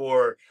make it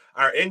for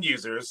our end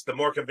users, the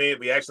more convenient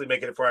we actually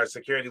make it for our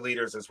security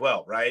leaders as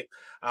well, right?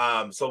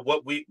 So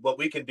what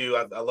we can do,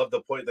 I love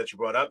the point that you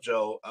brought up,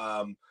 Joe.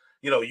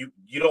 You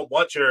don't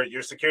want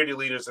your security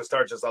leaders to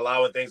start just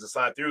allowing things to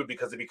slide through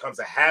because it becomes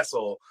a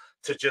hassle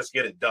to just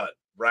get it done,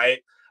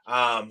 right?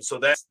 So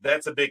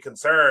that's a big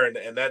concern,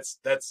 and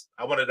that's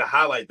I wanted to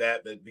highlight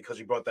that because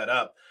you brought that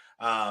up.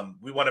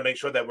 We want to make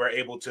sure that we're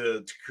able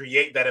to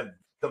create that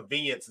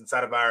convenience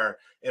inside of our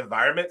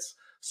environments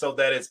so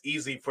that it's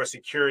easy for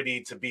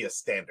security to be a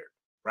standard,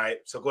 right?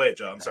 So go ahead,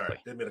 Joe. I'm sorry,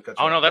 Exactly. didn't mean to cut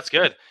you Oh no, off. that's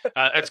good.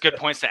 That's good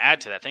points to add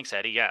to that. Thanks,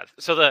 Eddie. Yeah.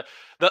 So the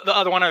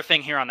other one other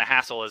thing here on the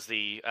hassle is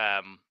the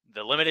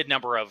limited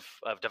number of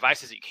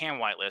devices that you can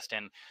whitelist,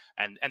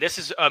 and this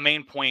is a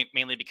main point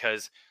mainly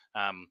because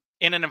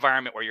in an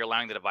environment where you're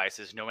allowing the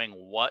devices, knowing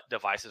what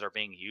devices are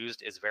being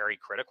used is very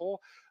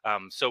critical.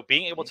 So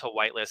being able Mhm. to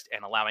whitelist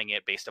and allowing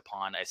it based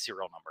upon a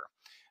serial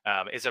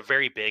number is a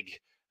very big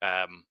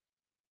um,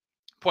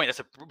 point, that's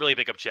a really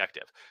big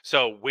objective.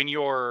 So when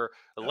you're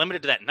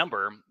limited to that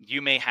number,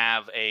 you may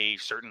have a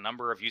certain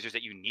number of users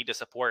that you need to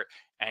support,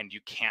 and you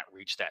can't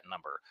reach that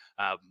number.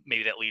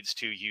 Maybe that leads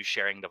to you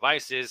sharing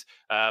devices.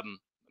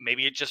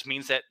 Maybe it just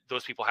means that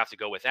those people have to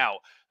go without,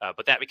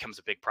 but that becomes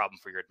a big problem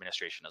for your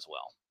administration as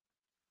well.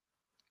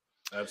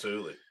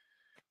 Absolutely.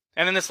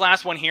 And then this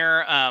last one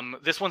here,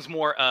 this one's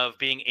more of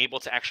being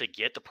able to actually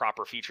get the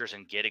proper features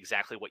and get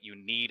exactly what you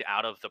need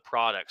out of the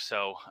product.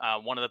 So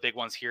one of the big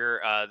ones here,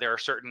 there are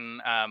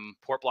certain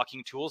port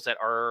blocking tools that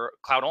are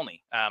cloud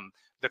only.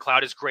 The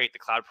cloud is great. The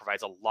cloud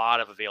provides a lot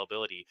of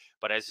availability.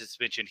 But as it's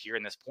mentioned here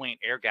in this point,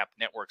 air gap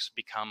networks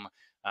become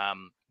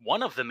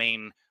one of the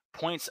main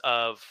points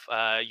of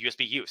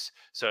USB use.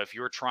 So if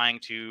you're trying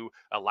to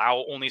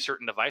allow only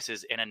certain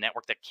devices in a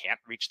network that can't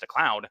reach the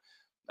cloud,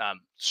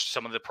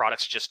 some of the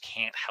products just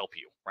can't help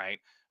you, right?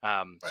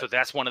 So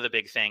that's one of the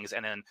big things.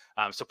 And then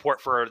support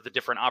for the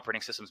different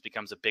operating systems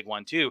becomes a big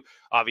one too.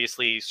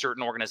 Obviously,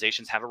 certain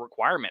organizations have a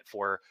requirement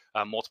for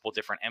multiple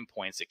different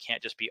endpoints. It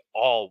can't just be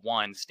all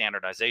one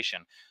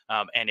standardization.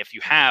 And if you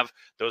have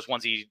those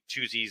onesie,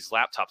 twosies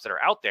laptops that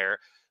are out there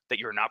that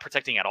you're not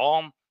protecting at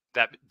all,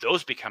 that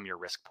those become your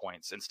risk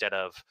points instead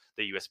of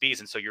the USBs.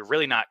 And so you're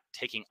really not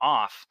taking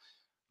off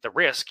the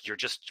risk. You're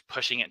just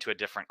pushing it to a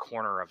different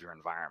corner of your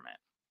environment.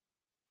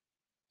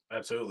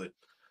 Absolutely.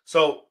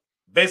 So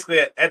basically,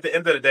 at the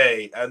end of the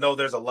day, I know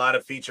there's a lot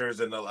of features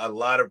and a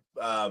lot of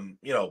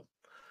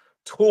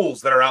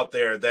tools that are out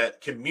there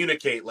that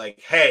communicate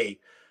like, hey,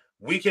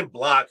 we can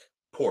block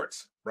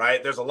ports,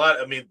 right? There's a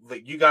lot. I mean,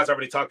 like you guys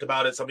already talked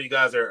about it. Some of you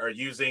guys are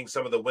using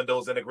some of the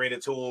Windows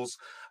integrated tools,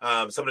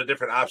 some of the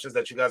different options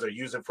that you guys are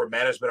using for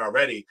management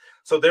already.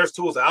 So there's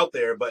tools out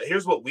there. But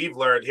here's what we've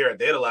learned here at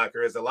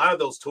DataLocker is a lot of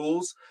those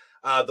tools,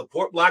 the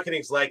port blocking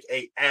is like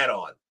a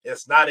add-on.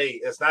 It's not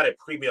a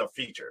premium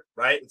feature,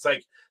 right? It's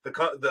like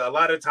a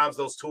lot of times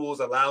those tools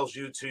allows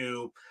you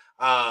to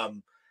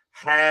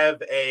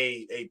have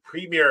a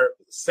premier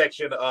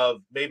section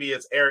of maybe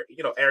it's air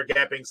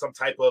gapping some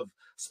type of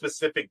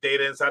specific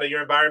data inside of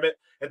your environment,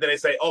 and then they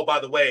say, oh, by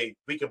the way,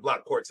 we can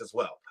block ports as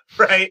well,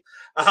 right?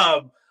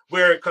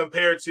 Where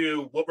compared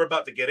to what we're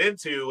about to get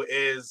into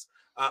is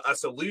a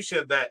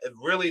solution that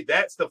really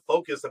that's the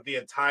focus of the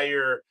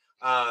entire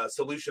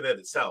solution in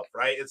itself,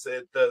 right?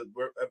 I'm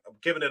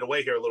giving it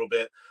away here a little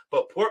bit,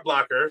 but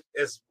PortBlocker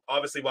is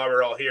obviously why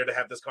we're all here to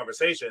have this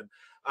conversation.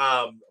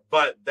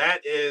 But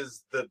that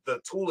is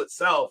the tool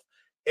itself.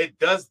 It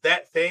does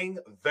that thing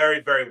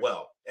very, very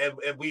well. And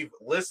we've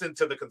listened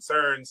to the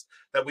concerns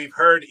that we've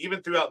heard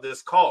even throughout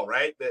this call,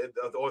 right?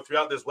 Or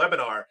throughout this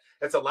webinar.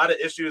 It's a lot of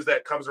issues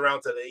that comes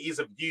around to the ease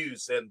of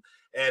use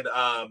and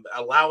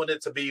allowing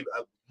it to be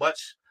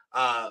much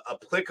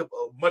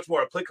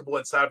more applicable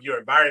inside of your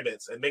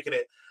environments and making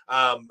it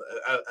a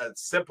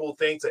simple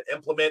thing to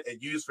implement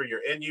and use for your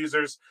end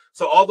users.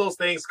 So all those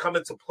things come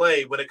into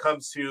play when it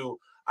comes to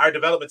our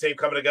development team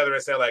coming together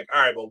and saying like,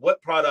 all right, well,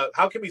 what product,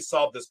 how can we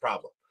solve this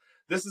problem?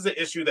 This is an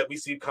issue that we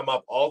see come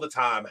up all the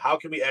time. How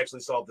can we actually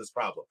solve this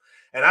problem?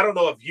 And I don't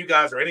know if you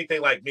guys are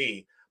anything like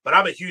me, but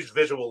I'm a huge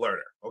visual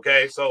learner.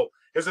 Okay. So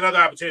here's another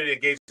opportunity to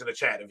engage in the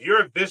chat. If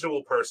you're a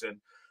visual person,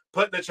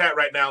 put in the chat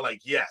right now, like,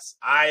 yes,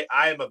 I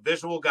am a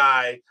visual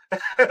guy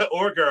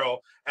or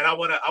girl, and I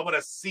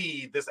wanna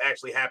see this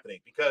actually happening.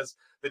 Because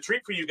the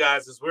treat for you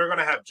guys is we're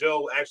gonna have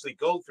Joe actually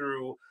go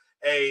through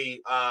a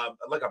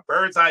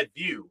bird's eye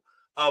view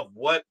of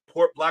what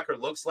PortBlocker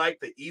looks like,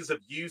 the ease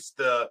of use,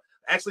 the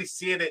actually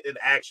seeing it in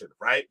action,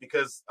 right?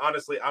 Because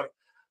honestly,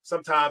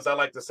 sometimes I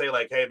like to say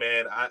like, hey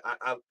man,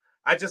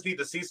 I just need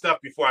to see stuff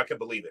before I can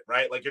believe it,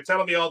 right? Like you're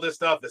telling me all this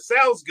stuff that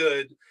sounds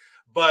good,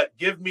 but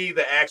give me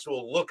the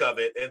actual look of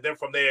it. And then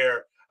from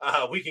there,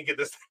 we can get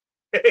this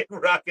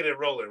rocking and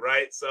rolling,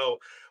 right? So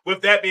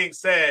with that being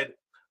said,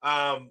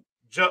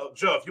 Joe,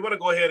 if you want to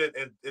go ahead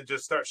and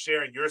just start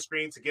sharing your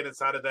screen to get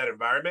inside of that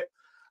environment.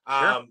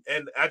 Sure.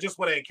 And I just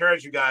want to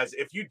encourage you guys,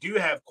 if you do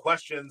have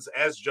questions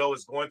as Joe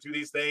is going through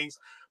these things,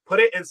 put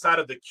it inside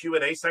of the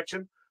Q&A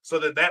section. So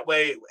that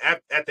way,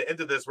 at the end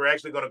of this, we're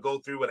actually going to go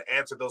through and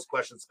answer those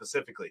questions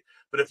specifically.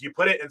 But if you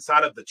put it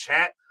inside of the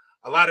chat,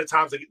 a lot of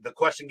times the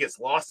question gets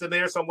lost in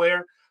there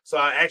somewhere. So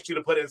I asked you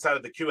to put it inside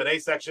of the Q&A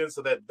section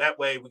so that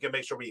way we can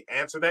make sure we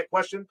answer that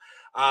question.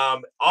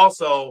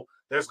 Also,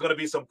 there's going to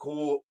be some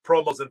cool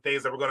promos and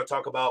things that we're going to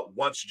talk about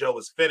once Joe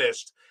is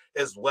finished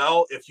as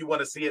well, if you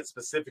want to see it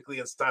specifically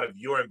inside of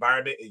your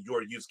environment and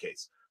your use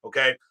case.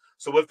 Okay.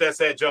 So with that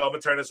said, Joe, I'm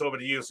going to turn this over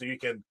to you so you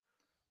can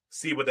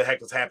see what the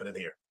heck is happening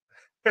here.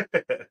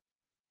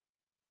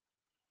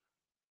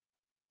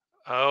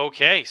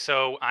 Okay,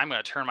 so I'm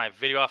going to turn my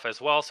video off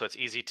as well so it's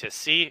easy to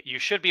see. You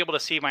should be able to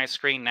see my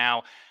screen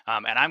now,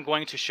 and I'm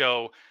going to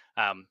show,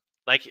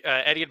 like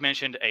Eddie had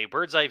mentioned, a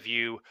bird's eye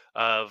view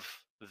of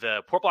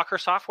the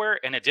PortBlocker software.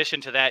 In addition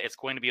to that, it's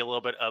going to be a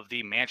little bit of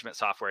the management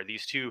software.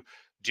 These two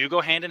do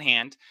go hand in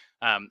hand.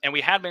 And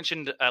we had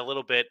mentioned a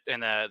little bit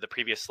in the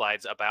previous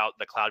slides about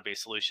the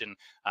cloud-based solution.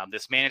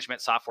 This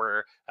management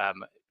software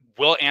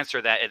will answer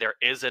that. There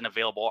is an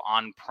available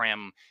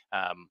on-prem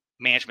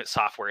management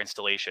software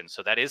installation.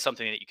 So that is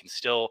something that you can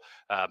still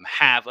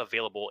have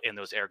available in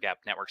those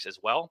air-gapped networks as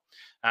well.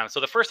 So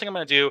the first thing I'm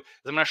going to do is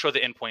I'm going to show the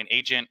endpoint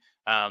agent.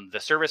 The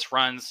service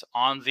runs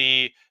on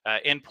the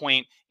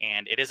endpoint,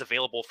 and it is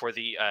available for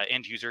the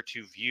end user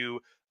to view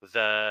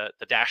the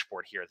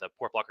dashboard here, the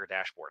PortBlocker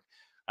dashboard.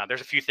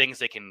 There's a few things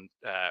they can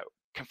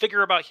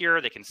configure about here.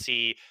 They can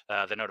see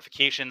the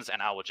notifications,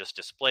 and I will just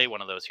display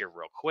one of those here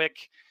real quick.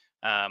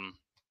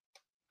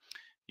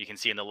 You can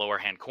see in the lower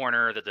hand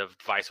corner that the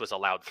device was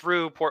allowed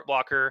through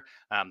PortBlocker.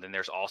 Then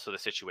there's also the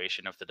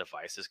situation if the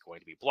device is going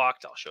to be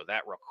blocked. I'll show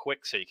that real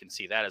quick so you can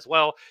see that as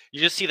well.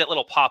 You just see that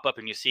little pop up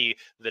and you see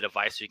the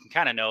device, so you can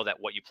kind of know that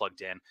what you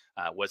plugged in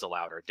was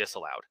allowed or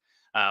disallowed.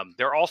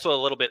 There are also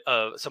a little bit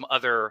of some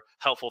other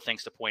helpful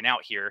things to point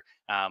out here.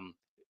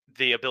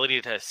 The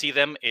ability to see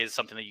them is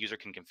something the user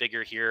can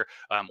configure here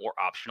or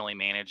optionally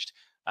managed.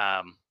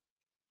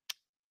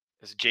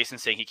 This is Jason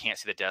saying he can't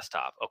see the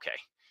desktop. Okay.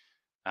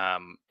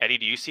 Eddie,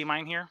 do you see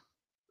mine here?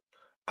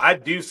 I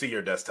do see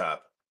your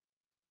desktop.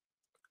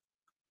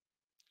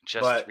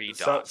 Just 3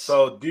 dots.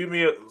 So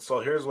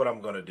here's what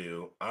I'm going to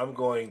do. I'm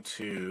going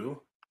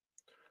to,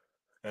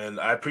 and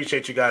I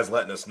appreciate you guys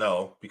letting us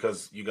know,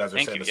 because you guys are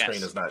saying the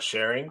screen is not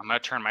sharing. I'm going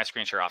to turn my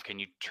screen share off. Can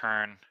you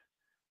turn?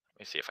 Let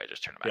me see if I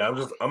just turn it back on.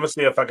 I'm going to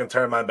see if I can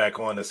turn mine back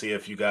on to see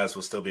if you guys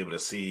will still be able to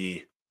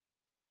see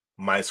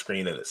my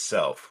screen in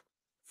itself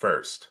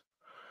first.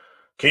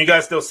 Can you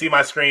guys still see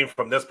my screen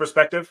from this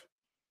perspective?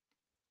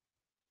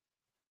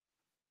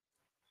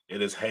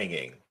 It is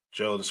hanging.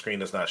 Joe, the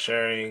screen is not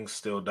sharing.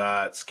 Still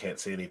dots. Can't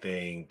see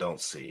anything. Don't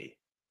see.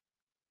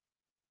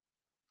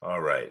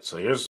 All right. So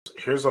here's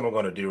what I'm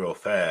going to do real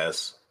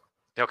fast.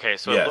 Okay.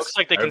 So it looks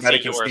like they can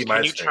see yours.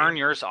 Can you turn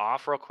yours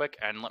off real quick?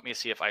 And let me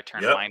see if I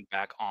turn mine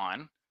back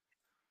on.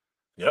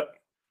 Yep.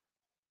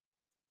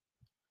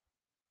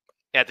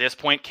 At this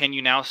point, can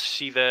you now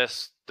see the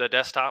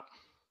desktop?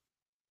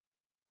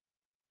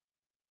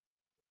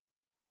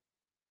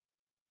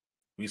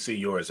 We see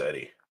yours,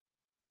 Eddie.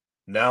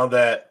 Now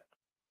that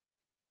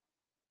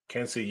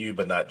can see you,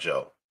 but not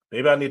Joe.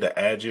 Maybe I need to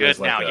add you. Good as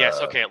now. Yes.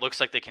 Okay. It looks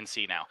like they can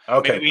see now.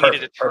 Okay. Maybe we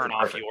needed to turn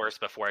off yours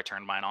before I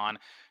turned mine on.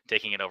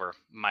 Taking it over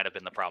might have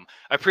been the problem.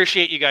 I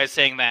appreciate you guys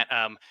saying that.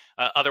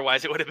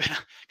 Otherwise, it would have been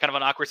kind of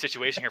an awkward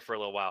situation here for a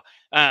little while.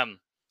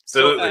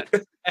 So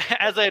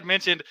as I had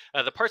mentioned,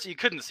 the parts that you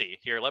couldn't see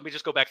here, let me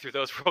just go back through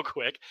those real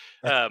quick.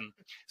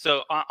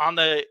 So on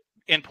the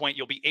endpoint,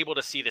 you'll be able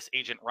to see this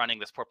agent running,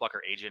 this PortBlocker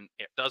agent.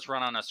 It does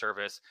run on a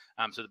service,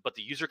 but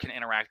the user can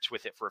interact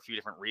with it for a few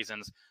different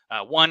reasons.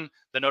 One,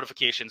 the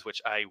notifications,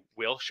 which I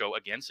will show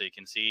again, so you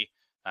can see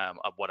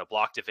what a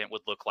blocked event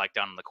would look like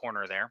down in the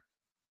corner there,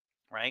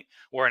 right?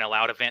 Or an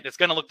allowed event. It's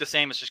going to look the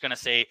same. It's just going to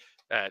say,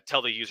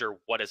 tell the user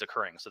what is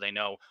occurring, so they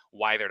know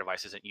why their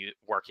device isn't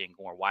working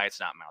or why it's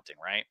not mounting,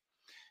 right?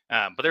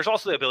 But there's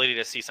also the ability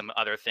to see some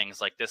other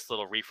things, like this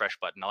little refresh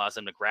button allows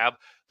them to grab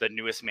the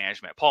newest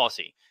management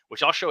policy,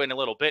 which I'll show in a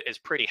little bit is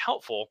pretty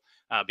helpful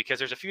because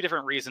there's a few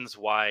different reasons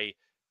why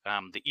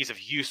the ease of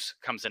use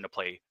comes into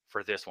play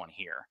for this one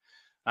here.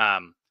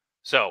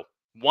 So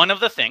one of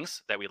the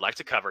things that we'd like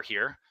to cover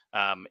here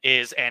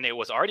is, and it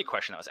was already a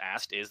question that was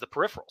asked, is the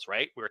peripherals,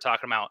 right? We were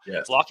talking about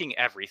blocking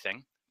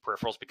everything.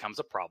 Peripherals becomes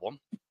a problem.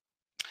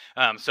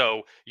 I'm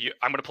going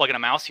to plug in a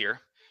mouse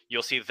here.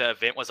 You'll see the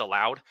event was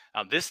allowed.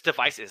 This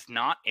device is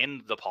not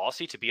in the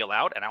policy to be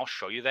allowed, and I'll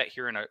show you that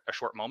here in a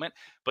short moment.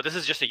 But this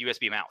is just a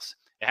USB mouse.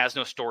 It has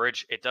no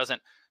storage. It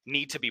doesn't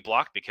need to be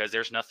blocked because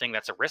there's nothing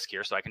that's a risk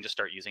here, so I can just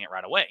start using it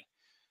right away.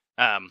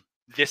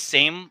 This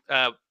same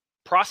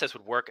process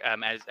would work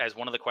as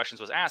one of the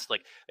questions was asked,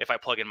 like if I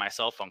plug in my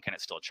cell phone, can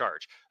it still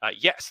charge?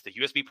 Yes, the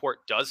USB port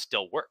does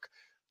still work.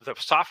 The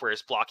software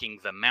is blocking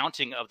the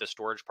mounting of the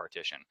storage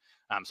partition.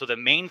 So the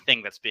main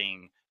thing that's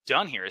being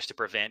done here is to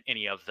prevent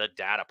any of the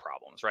data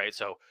problems, right?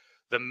 So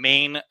the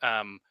main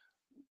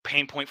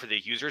pain point for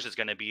the users is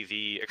going to be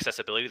the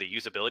accessibility, the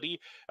usability.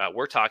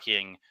 We're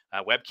talking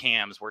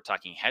webcams, we're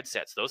talking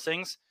headsets, those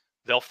things,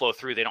 they'll flow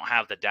through. They don't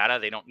have the data.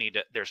 They don't need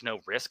to, there's no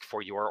risk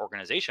for your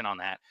organization on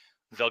that.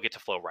 They'll get to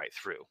flow right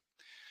through.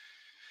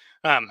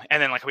 And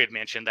then like we had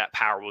mentioned, that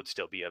power would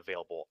still be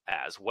available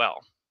as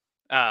well.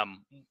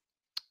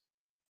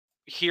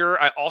 Here,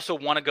 I also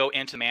want to go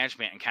into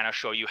management and kind of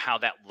show you how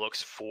that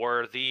looks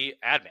for the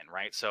admin,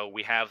 right? So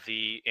we have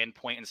the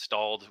endpoint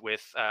installed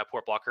with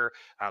PortBlocker.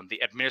 The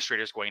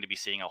administrator is going to be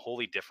seeing a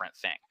wholly different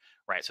thing,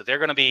 right? So they're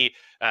going to be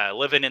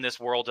living in this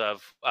world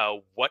of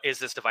what is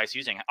this device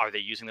using? Are they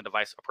using the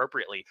device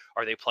appropriately?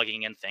 Are they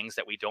plugging in things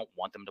that we don't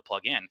want them to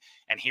plug in?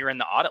 And here in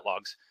the audit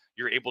logs,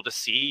 you're able to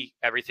see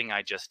everything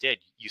I just did.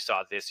 You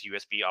saw this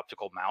USB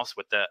optical mouse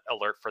with the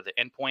alert for the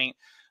endpoint.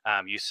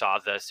 You saw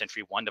the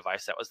Sentry One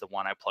device. That was the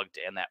one I plugged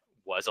in that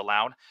was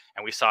allowed.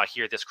 And we saw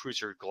here this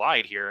Cruiser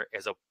Glide here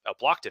as a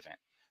blocked event.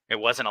 It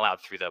wasn't allowed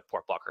through the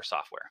PortBlocker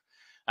software.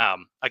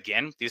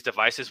 Again, these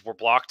devices were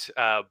blocked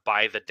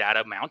by the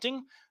data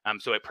mounting.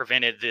 So it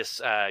prevented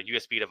this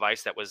USB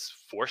device that was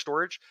for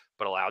storage,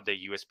 but allowed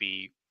the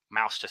USB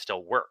mouse to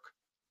still work.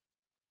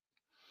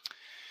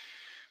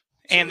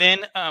 And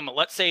then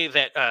let's say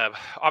that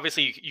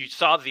obviously you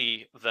saw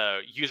the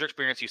user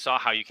experience, you saw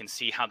how you can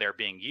see how they're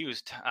being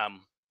used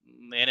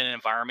in an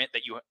environment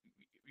that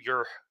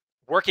you're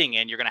working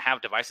in. You're going to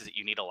have devices that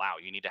you need to allow.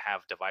 You need to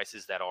have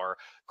devices that are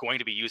going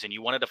to be used, and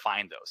you want to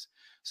define those.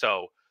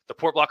 So the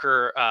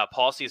PortBlocker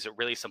policy is a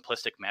really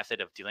simplistic method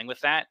of dealing with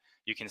that.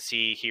 You can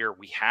see here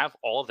we have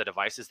all of the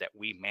devices that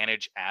we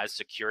manage as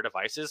secure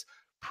devices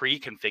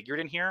pre-configured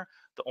in here.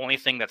 The only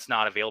thing that's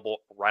not available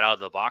right out of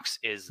the box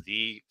is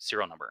the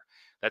serial number.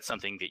 That's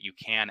something that you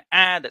can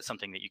add. That's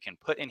something that you can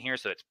put in here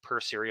so it's per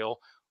serial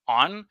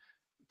on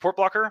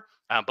PortBlocker.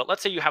 But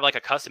let's say you have like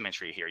a custom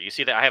entry here. You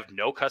see that I have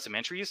no custom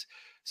entries.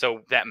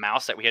 So that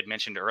mouse that we had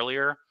mentioned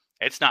earlier,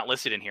 it's not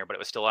listed in here, but it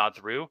was still allowed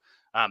through.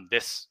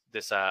 This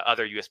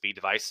other USB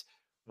device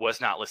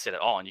was not listed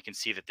at all. And you can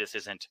see that this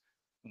isn't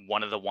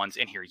one of the ones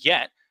in here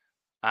yet.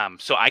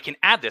 So I can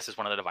add this as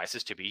one of the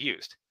devices to be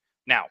used.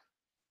 Now,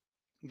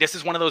 this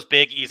is one of those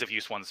big ease of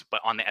use ones, but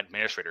on the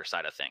administrator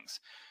side of things.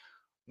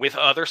 With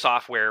other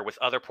software, with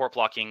other port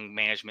blocking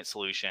management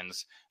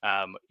solutions,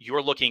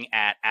 you're looking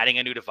at adding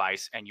a new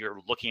device and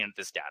you're looking at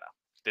this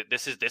data.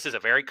 This is a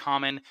very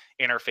common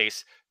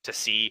interface to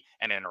see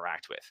and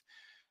interact with.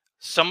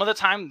 Some of the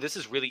time, this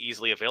is really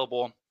easily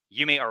available.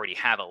 You may already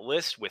have a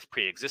list with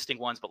pre-existing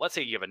ones, but let's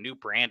say you have a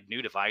brand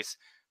new device.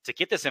 To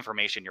get this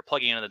information, you're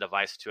plugging into the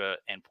device to an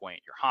endpoint.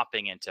 You're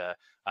hopping into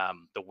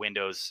the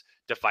Windows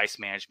device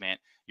management.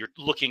 You're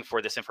looking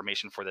for this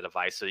information for the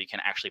device so you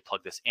can actually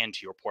plug this into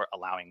your port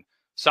allowing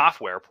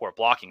software, port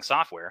blocking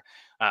software.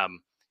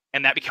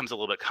 And that becomes a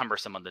little bit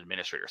cumbersome on the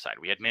administrator side.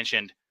 We had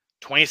mentioned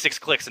 26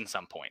 clicks in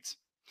some points.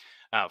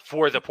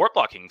 For the port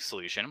blocking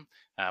solution,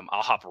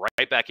 I'll hop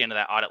right back into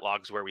that audit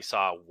logs where we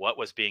saw what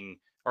was being,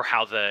 or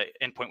how the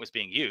endpoint was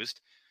being used.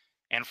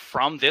 And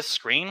from this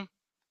screen,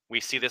 we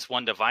see this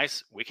one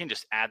device. We can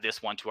just add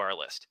this one to our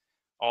list.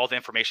 All the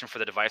information for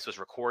the device was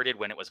recorded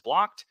when it was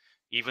blocked,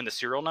 even the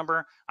serial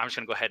number. I'm just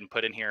going to go ahead and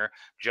put in here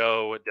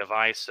Joe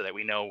device so that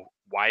we know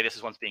why this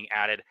is one's being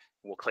added.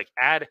 We'll click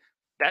add.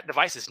 That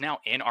device is now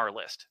in our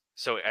list.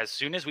 So as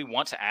soon as we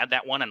want to add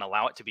that one and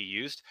allow it to be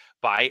used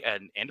by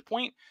an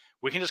endpoint,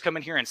 we can just come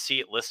in here and see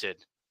it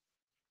listed.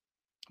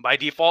 By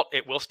default,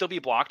 it will still be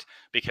blocked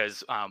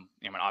because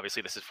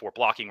obviously this is for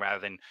blocking rather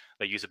than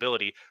the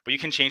usability, but you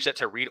can change that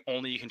to read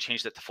only. You can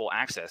change that to full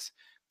access.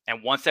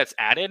 And once that's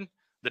added,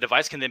 the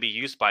device can then be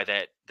used by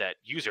that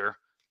user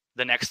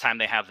the next time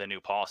they have the new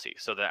policy.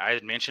 So that I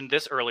had mentioned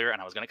this earlier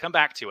and I was going to come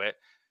back to it.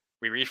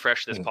 We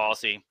refresh this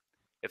policy.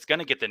 It's going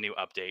to get the new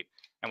update.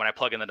 And when I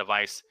plug in the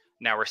device,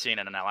 now we're seeing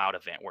an allowed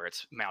event where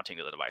it's mounting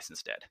to the device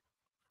instead.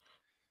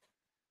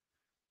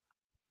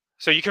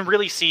 So you can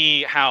really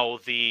see how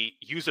the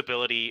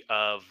usability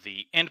of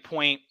the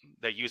endpoint,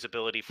 the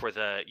usability for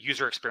the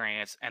user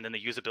experience, and then the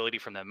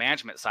usability from the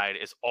management side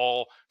is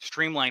all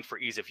streamlined for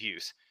ease of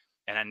use.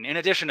 And in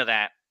addition to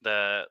that,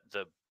 the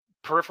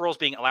peripherals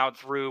being allowed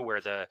through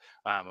where the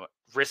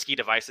risky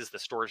devices, the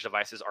storage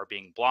devices are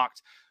being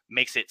blocked,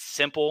 makes it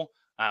simple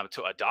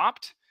to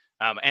adopt.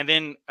 And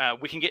then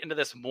we can get into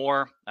this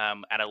more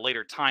at a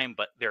later time,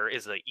 but there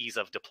is the ease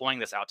of deploying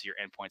this out to your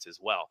endpoints as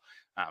well.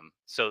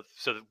 So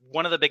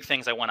one of the big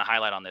things I want to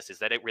highlight on this is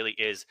that it really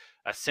is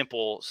a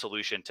simple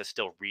solution to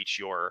still reach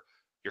your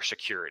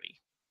security.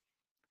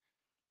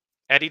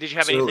 Eddie, did you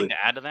have anything to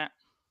add to that?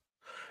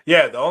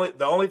 Yeah,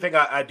 the only thing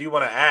I do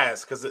want to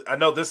ask, because I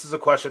know this is a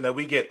question that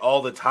we get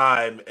all the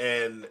time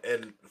in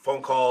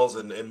phone calls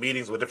and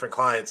meetings with different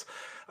clients.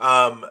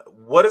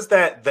 What is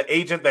that? The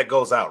agent that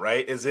goes out,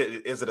 right? Is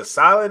it a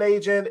silent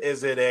agent?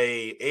 Is it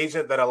a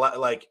agent that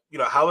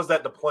how does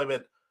that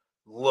deployment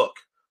look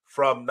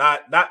from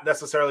not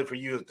necessarily for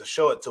you to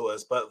show it to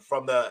us, but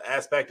from the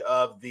aspect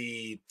of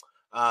the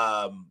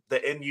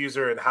end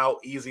user and how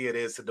easy it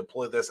is to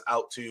deploy this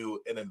out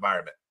to an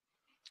environment?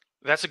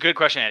 That's a good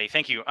question, Eddie.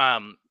 Thank you.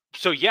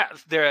 So yeah,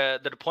 the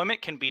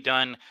deployment can be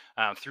done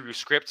through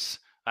scripts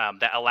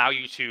that allow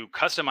you to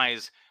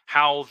customize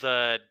how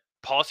the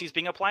policy is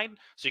being applied.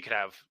 So you could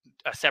have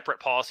separate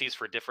policies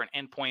for different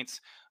endpoints.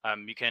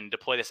 You can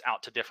deploy this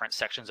out to different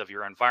sections of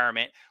your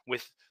environment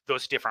with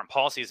those different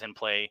policies in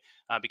play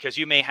because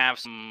you may have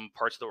some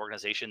parts of the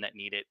organization that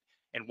need it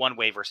in one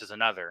way versus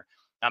another.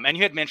 And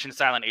you had mentioned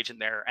silent agent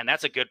there, and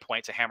that's a good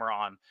point to hammer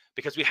on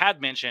because we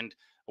had mentioned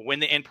when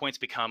the endpoints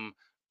become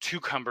too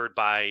cumbered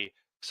by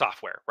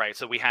software, right?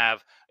 So we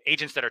have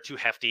agents that are too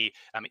hefty.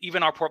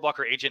 Even our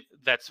PortBlocker agent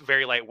that's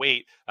very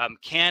lightweight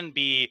can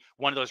be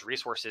one of those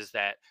resources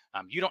that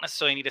you don't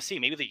necessarily need to see.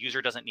 Maybe the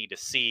user doesn't need to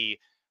see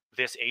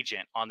this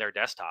agent on their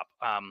desktop.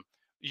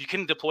 You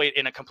can deploy it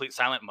in a complete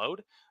silent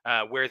mode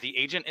where the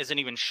agent isn't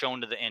even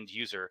shown to the end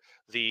user.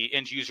 The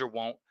end user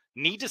won't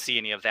need to see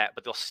any of that,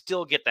 but they'll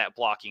still get that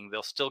blocking.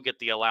 They'll still get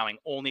the allowing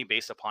only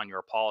based upon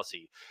your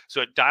policy.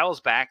 So it dials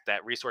back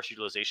that resource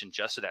utilization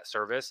just to that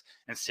service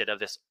instead of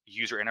this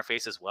user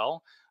interface as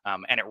well.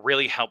 And it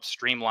really helps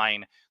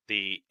streamline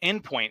the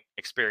endpoint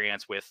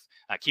experience with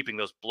keeping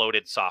those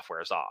bloated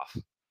softwares off.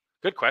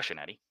 Good question,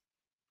 Eddie.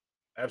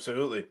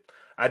 Absolutely.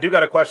 I do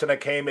got a question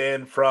that came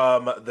in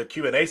from the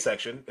Q&A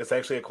section. It's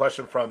actually a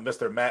question from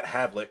Mr. Matt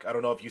Havlick. I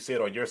don't know if you see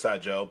it on your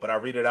side, Joe, but I'll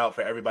read it out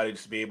for everybody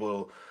to be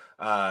able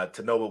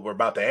to know what we're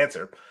about to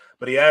answer.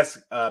 But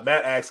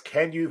Matt asks,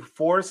 can you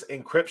force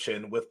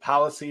encryption with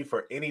policy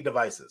for any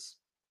devices?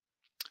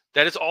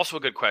 That is also a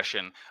good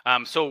question.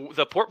 So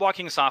the port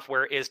blocking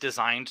software is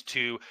designed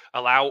to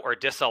allow or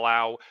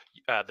disallow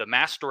the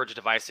mass storage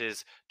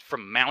devices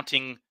from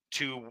mounting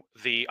to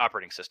the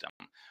operating system.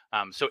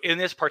 So in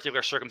this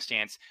particular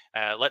circumstance,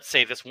 let's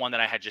say this one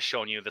that I had just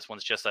shown you, this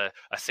one's just a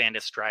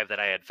SanDisk drive that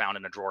I had found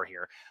in a drawer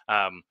here.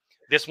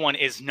 This one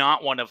is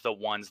not one of the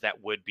ones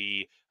that would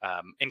be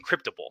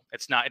encryptable.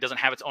 It doesn't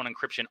have its own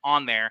encryption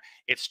on there.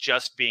 It's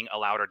just being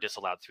allowed or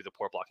disallowed through the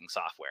port blocking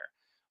software.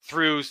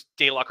 Through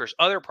DataLocker's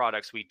other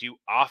products, we do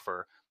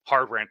offer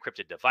hardware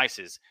encrypted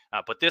devices,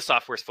 but this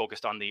software is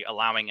focused on the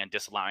allowing and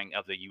disallowing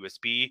of the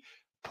USB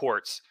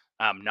ports,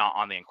 not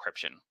on the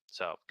encryption.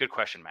 So, good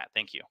question, Matt.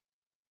 Thank you.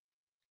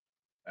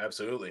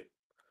 Absolutely.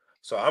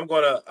 So I'm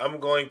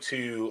going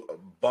to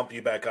bump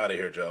you back out of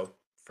here, Joe.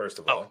 First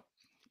of all,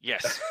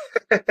 yes.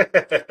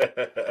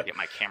 Get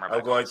my camera back.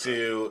 I'm going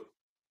to,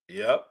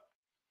 yep.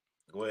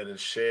 Go ahead and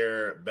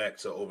share back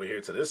to over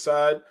here to this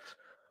side.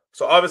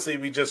 So obviously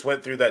we just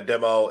went through that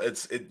demo.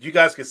 You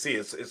guys can see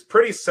it's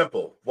pretty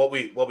simple what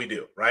we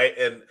do, right?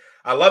 And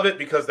I love it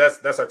because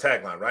that's our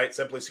tagline, right?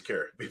 Simply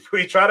secure.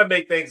 We try to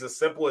make things as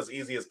simple as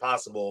easy as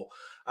possible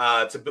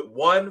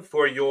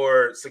for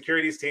your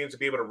securities team to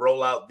be able to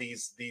roll out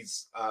these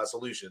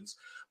solutions,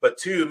 but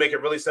two, make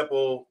it really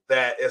simple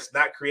that it's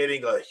not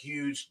creating a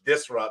huge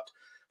disrupt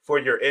for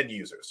your end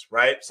users,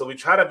 right? So we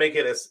try to make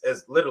it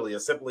as literally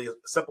as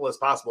simple as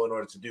possible in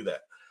order to do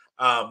that.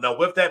 Now,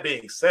 with that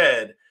being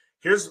said,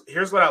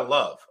 here's what I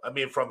love. I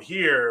mean, from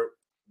here,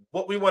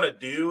 what we want to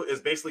do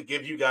is basically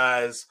give you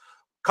guys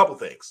a couple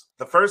things.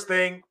 The first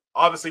thing,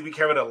 obviously, we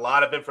covered a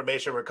lot of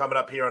information. We're coming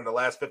up here on the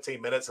last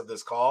 15 minutes of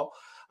this call,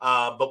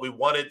 but we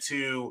wanted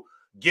to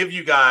give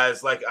you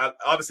guys,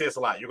 obviously, it's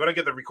a lot. You're going to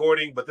get the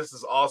recording, but this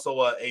is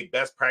also a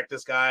best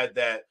practice guide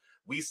that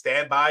we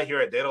stand by here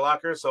at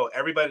DataLocker. So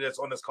everybody that's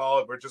on this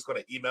call, we're just going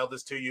to email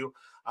this to you.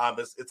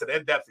 It's an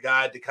in-depth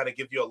guide to kind of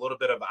give you a little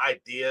bit of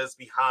ideas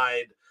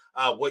behind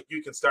what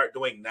you can start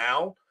doing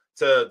now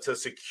to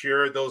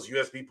secure those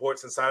USB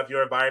ports inside of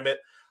your environment.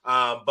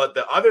 But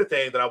the other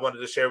thing that I wanted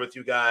to share with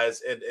you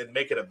guys and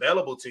make it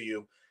available to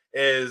you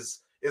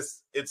is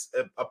it's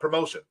a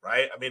promotion,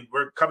 right? I mean,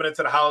 we're coming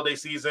into the holiday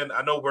season.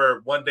 I know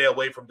we're one day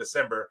away from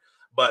December,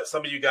 but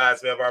some of you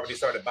guys may have already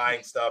started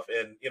buying stuff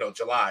in,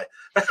 July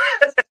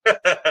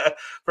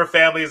for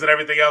families and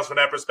everything else from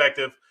that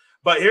perspective.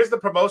 But here's the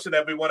promotion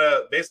that we want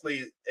to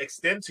basically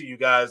extend to you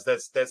guys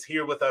that's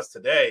here with us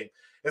today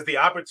is the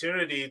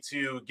opportunity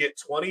to get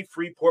 20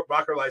 free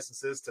PortBlocker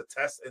licenses to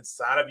test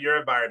inside of your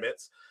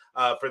environments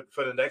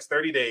for the next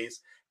 30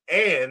 days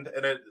and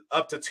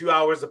up to 2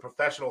 hours of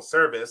professional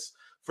service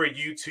for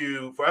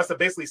us to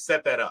basically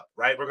set that up,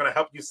 right? We're going to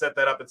help you set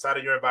that up inside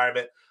of your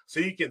environment so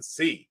you can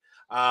see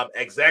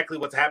exactly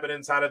what's happening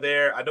inside of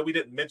there. I know we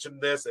didn't mention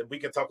this, and we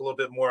can talk a little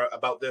bit more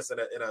about this in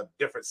a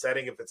different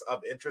setting if it's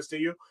of interest to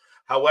you.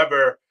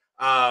 However,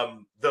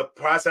 the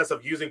process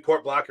of using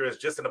PortBlocker is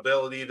just an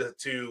ability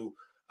to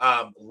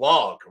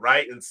log,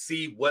 right, and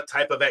see what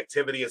type of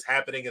activity is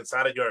happening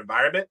inside of your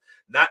environment,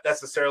 not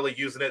necessarily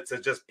using it to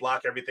just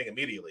block everything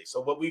immediately. So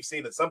what we've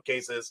seen in some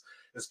cases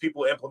is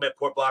people implement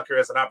PortBlocker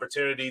as an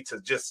opportunity to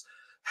just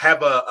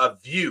have a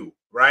view,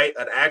 right,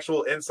 an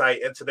actual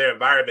insight into their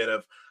environment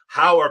of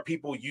how are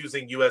people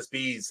using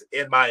USBs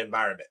in my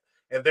environment.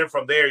 And then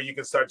from there, you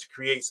can start to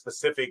create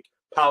specific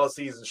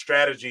policies and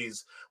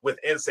strategies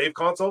within Safe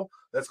Console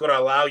that's going to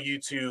allow you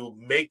to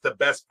make the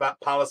best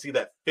policy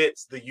that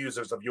fits the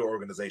users of your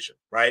organization,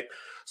 right?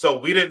 So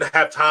we didn't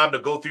have time to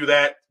go through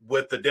that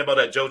with the demo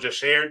that Joe just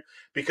shared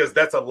because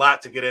that's a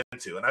lot to get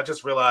into. And I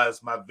just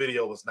realized my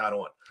video was not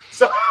on.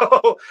 So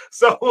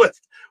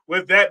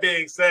with that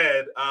being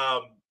said,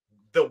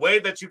 the way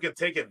that you can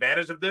take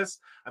advantage of this,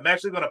 I'm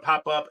actually going to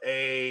pop up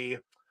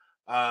where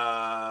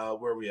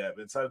are we at?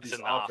 Inside of these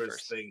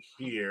offers thing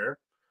here.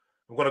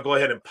 I'm going to go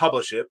ahead and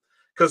publish it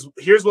because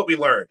here's what we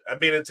learned. I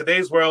mean, in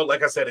today's world,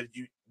 like I said,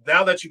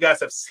 now that you guys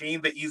have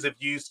seen the ease of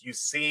use, you've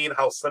seen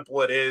how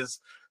simple it is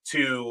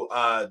to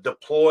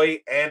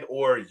deploy and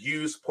or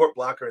use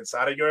PortBlocker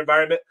inside of your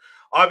environment.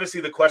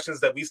 Obviously, the questions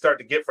that we start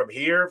to get from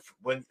here,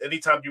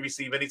 anytime you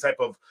receive any type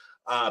of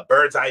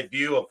bird's eye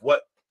view of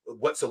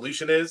what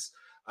solution is,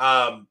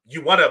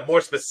 you want a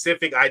more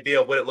specific idea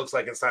of what it looks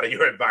like inside of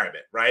your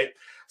environment, right?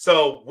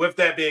 So with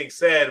that being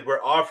said,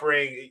 we're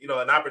offering,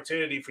 an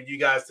opportunity for you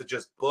guys to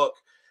just book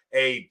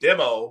a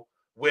demo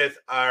with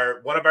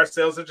one of our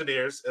sales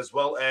engineers, as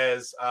well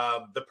as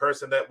the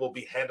person that will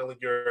be handling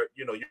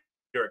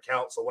your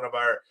account. So one of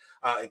our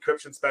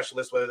encryption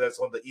specialists, whether that's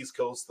on the East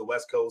Coast, the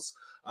West Coast,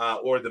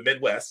 or the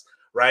Midwest,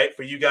 right?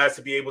 For you guys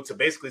to be able to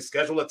basically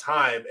schedule a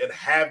time and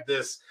have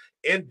this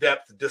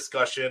in-depth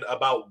discussion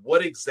about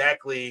what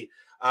exactly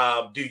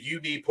do you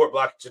need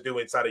PortBlocker to do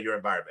inside of your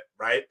environment,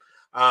 right?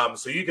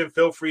 So you can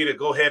feel free to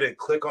go ahead and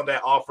click on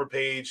that offer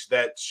page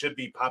that should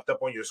be popped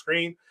up on your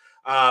screen,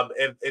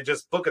 and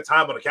just book a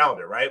time on the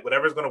calendar, right?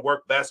 Whatever's going to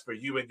work best for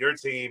you and your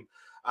team.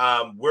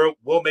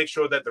 We'll make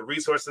sure that the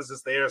resources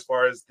is there as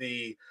far as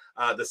the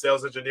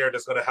sales engineer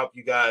that's going to help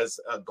you guys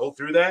go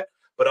through that,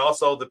 but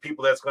also the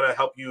people that's going to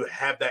help you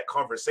have that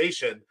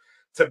conversation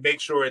to make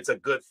sure it's a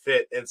good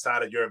fit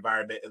inside of your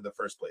environment in the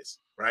first place,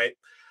 right?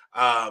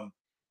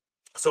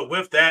 So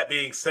with that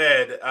being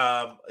said,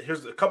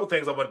 here's a couple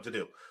things I wanted to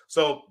do.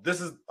 So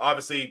this is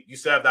obviously you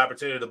still have the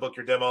opportunity to book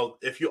your demo.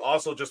 If you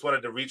also just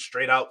wanted to reach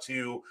straight out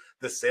to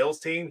the sales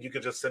team, you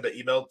can just send an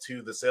email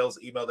to the sales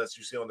email that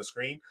you see on the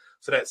screen.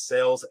 So that's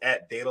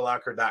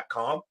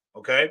sales@datalocker.com.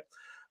 Okay.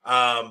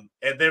 And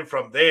then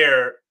from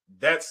there,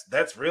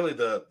 that's really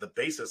the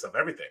basis of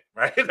everything,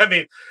 right? I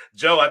mean,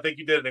 Joe, I think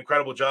you did an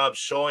incredible job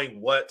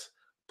showing what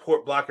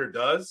PortBlocker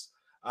does.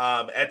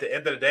 At the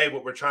end of the day,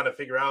 what we're trying to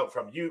figure out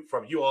from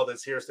you all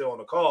that's here still on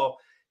the call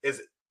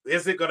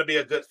is it going to be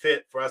a good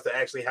fit for us to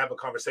actually have a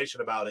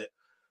conversation about it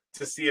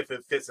to see if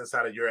it fits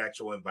inside of your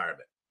actual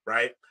environment,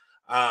 right?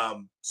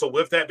 So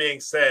with that being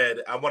said,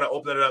 I want to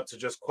open it up to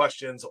just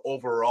questions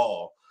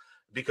overall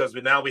because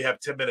we have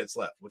 10 minutes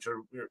left, which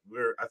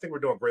I think we're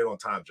doing great on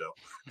time, Joe.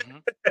 Mm-hmm.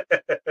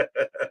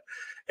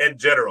 In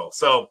general.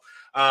 So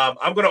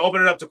I'm going to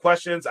open it up to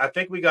questions. I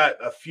think we got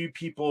a few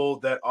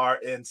people that are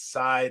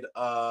inside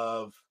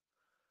of,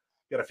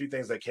 got a few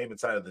things that came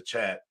inside of the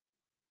chat.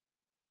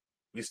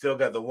 We still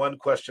got the one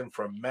question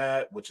from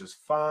Matt, which is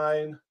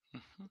fine.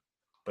 Mm-hmm.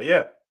 But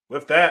yeah,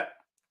 with that,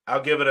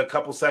 I'll give it a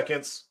couple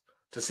seconds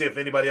to see if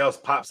anybody else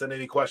pops in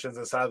any questions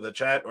inside of the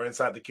chat or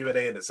inside the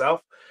Q&A in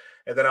itself.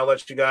 And then I'll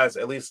let you guys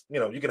at least,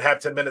 you can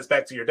have 10 minutes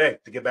back to your day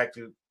to get back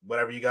to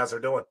whatever you guys are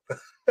doing.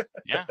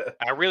 Yeah,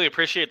 I really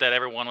appreciate that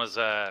everyone was,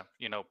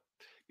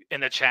 in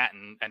the chat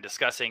and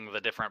discussing the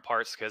different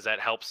parts because that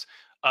helps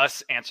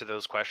us answer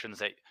those questions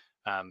that,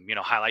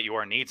 highlight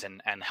your needs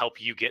and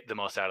help you get the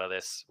most out of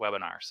this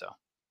webinar. So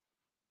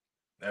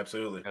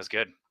absolutely. That was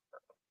good.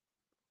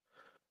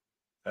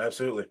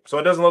 Absolutely. So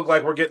it doesn't look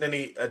like we're getting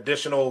any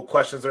additional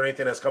questions or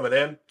anything that's coming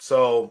in.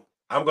 So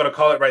I'm going to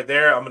call it right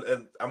there. I'm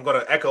going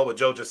to echo what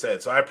Joe just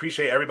said. So I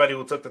appreciate everybody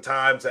who took the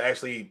time to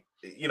actually,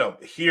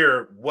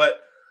 hear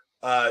what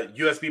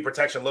USB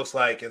protection looks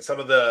like and some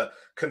of the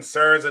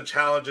concerns and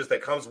challenges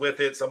that comes with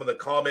it, some of the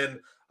common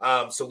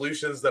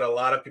solutions that a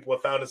lot of people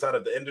have found inside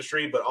of the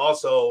industry, but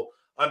also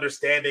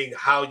understanding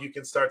how you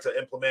can start to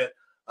implement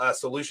a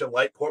solution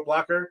like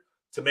PortBlocker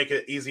to make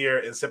it easier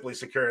and simply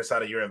secure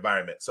inside of your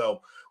environment.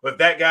 So with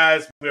that,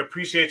 guys, we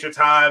appreciate your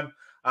time.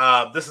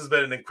 This has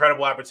been an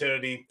incredible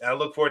opportunity. And I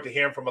look forward to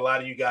hearing from a lot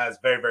of you guys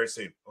very, very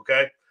soon.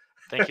 Okay.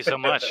 Thank you so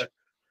much.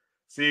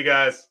 See you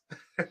guys.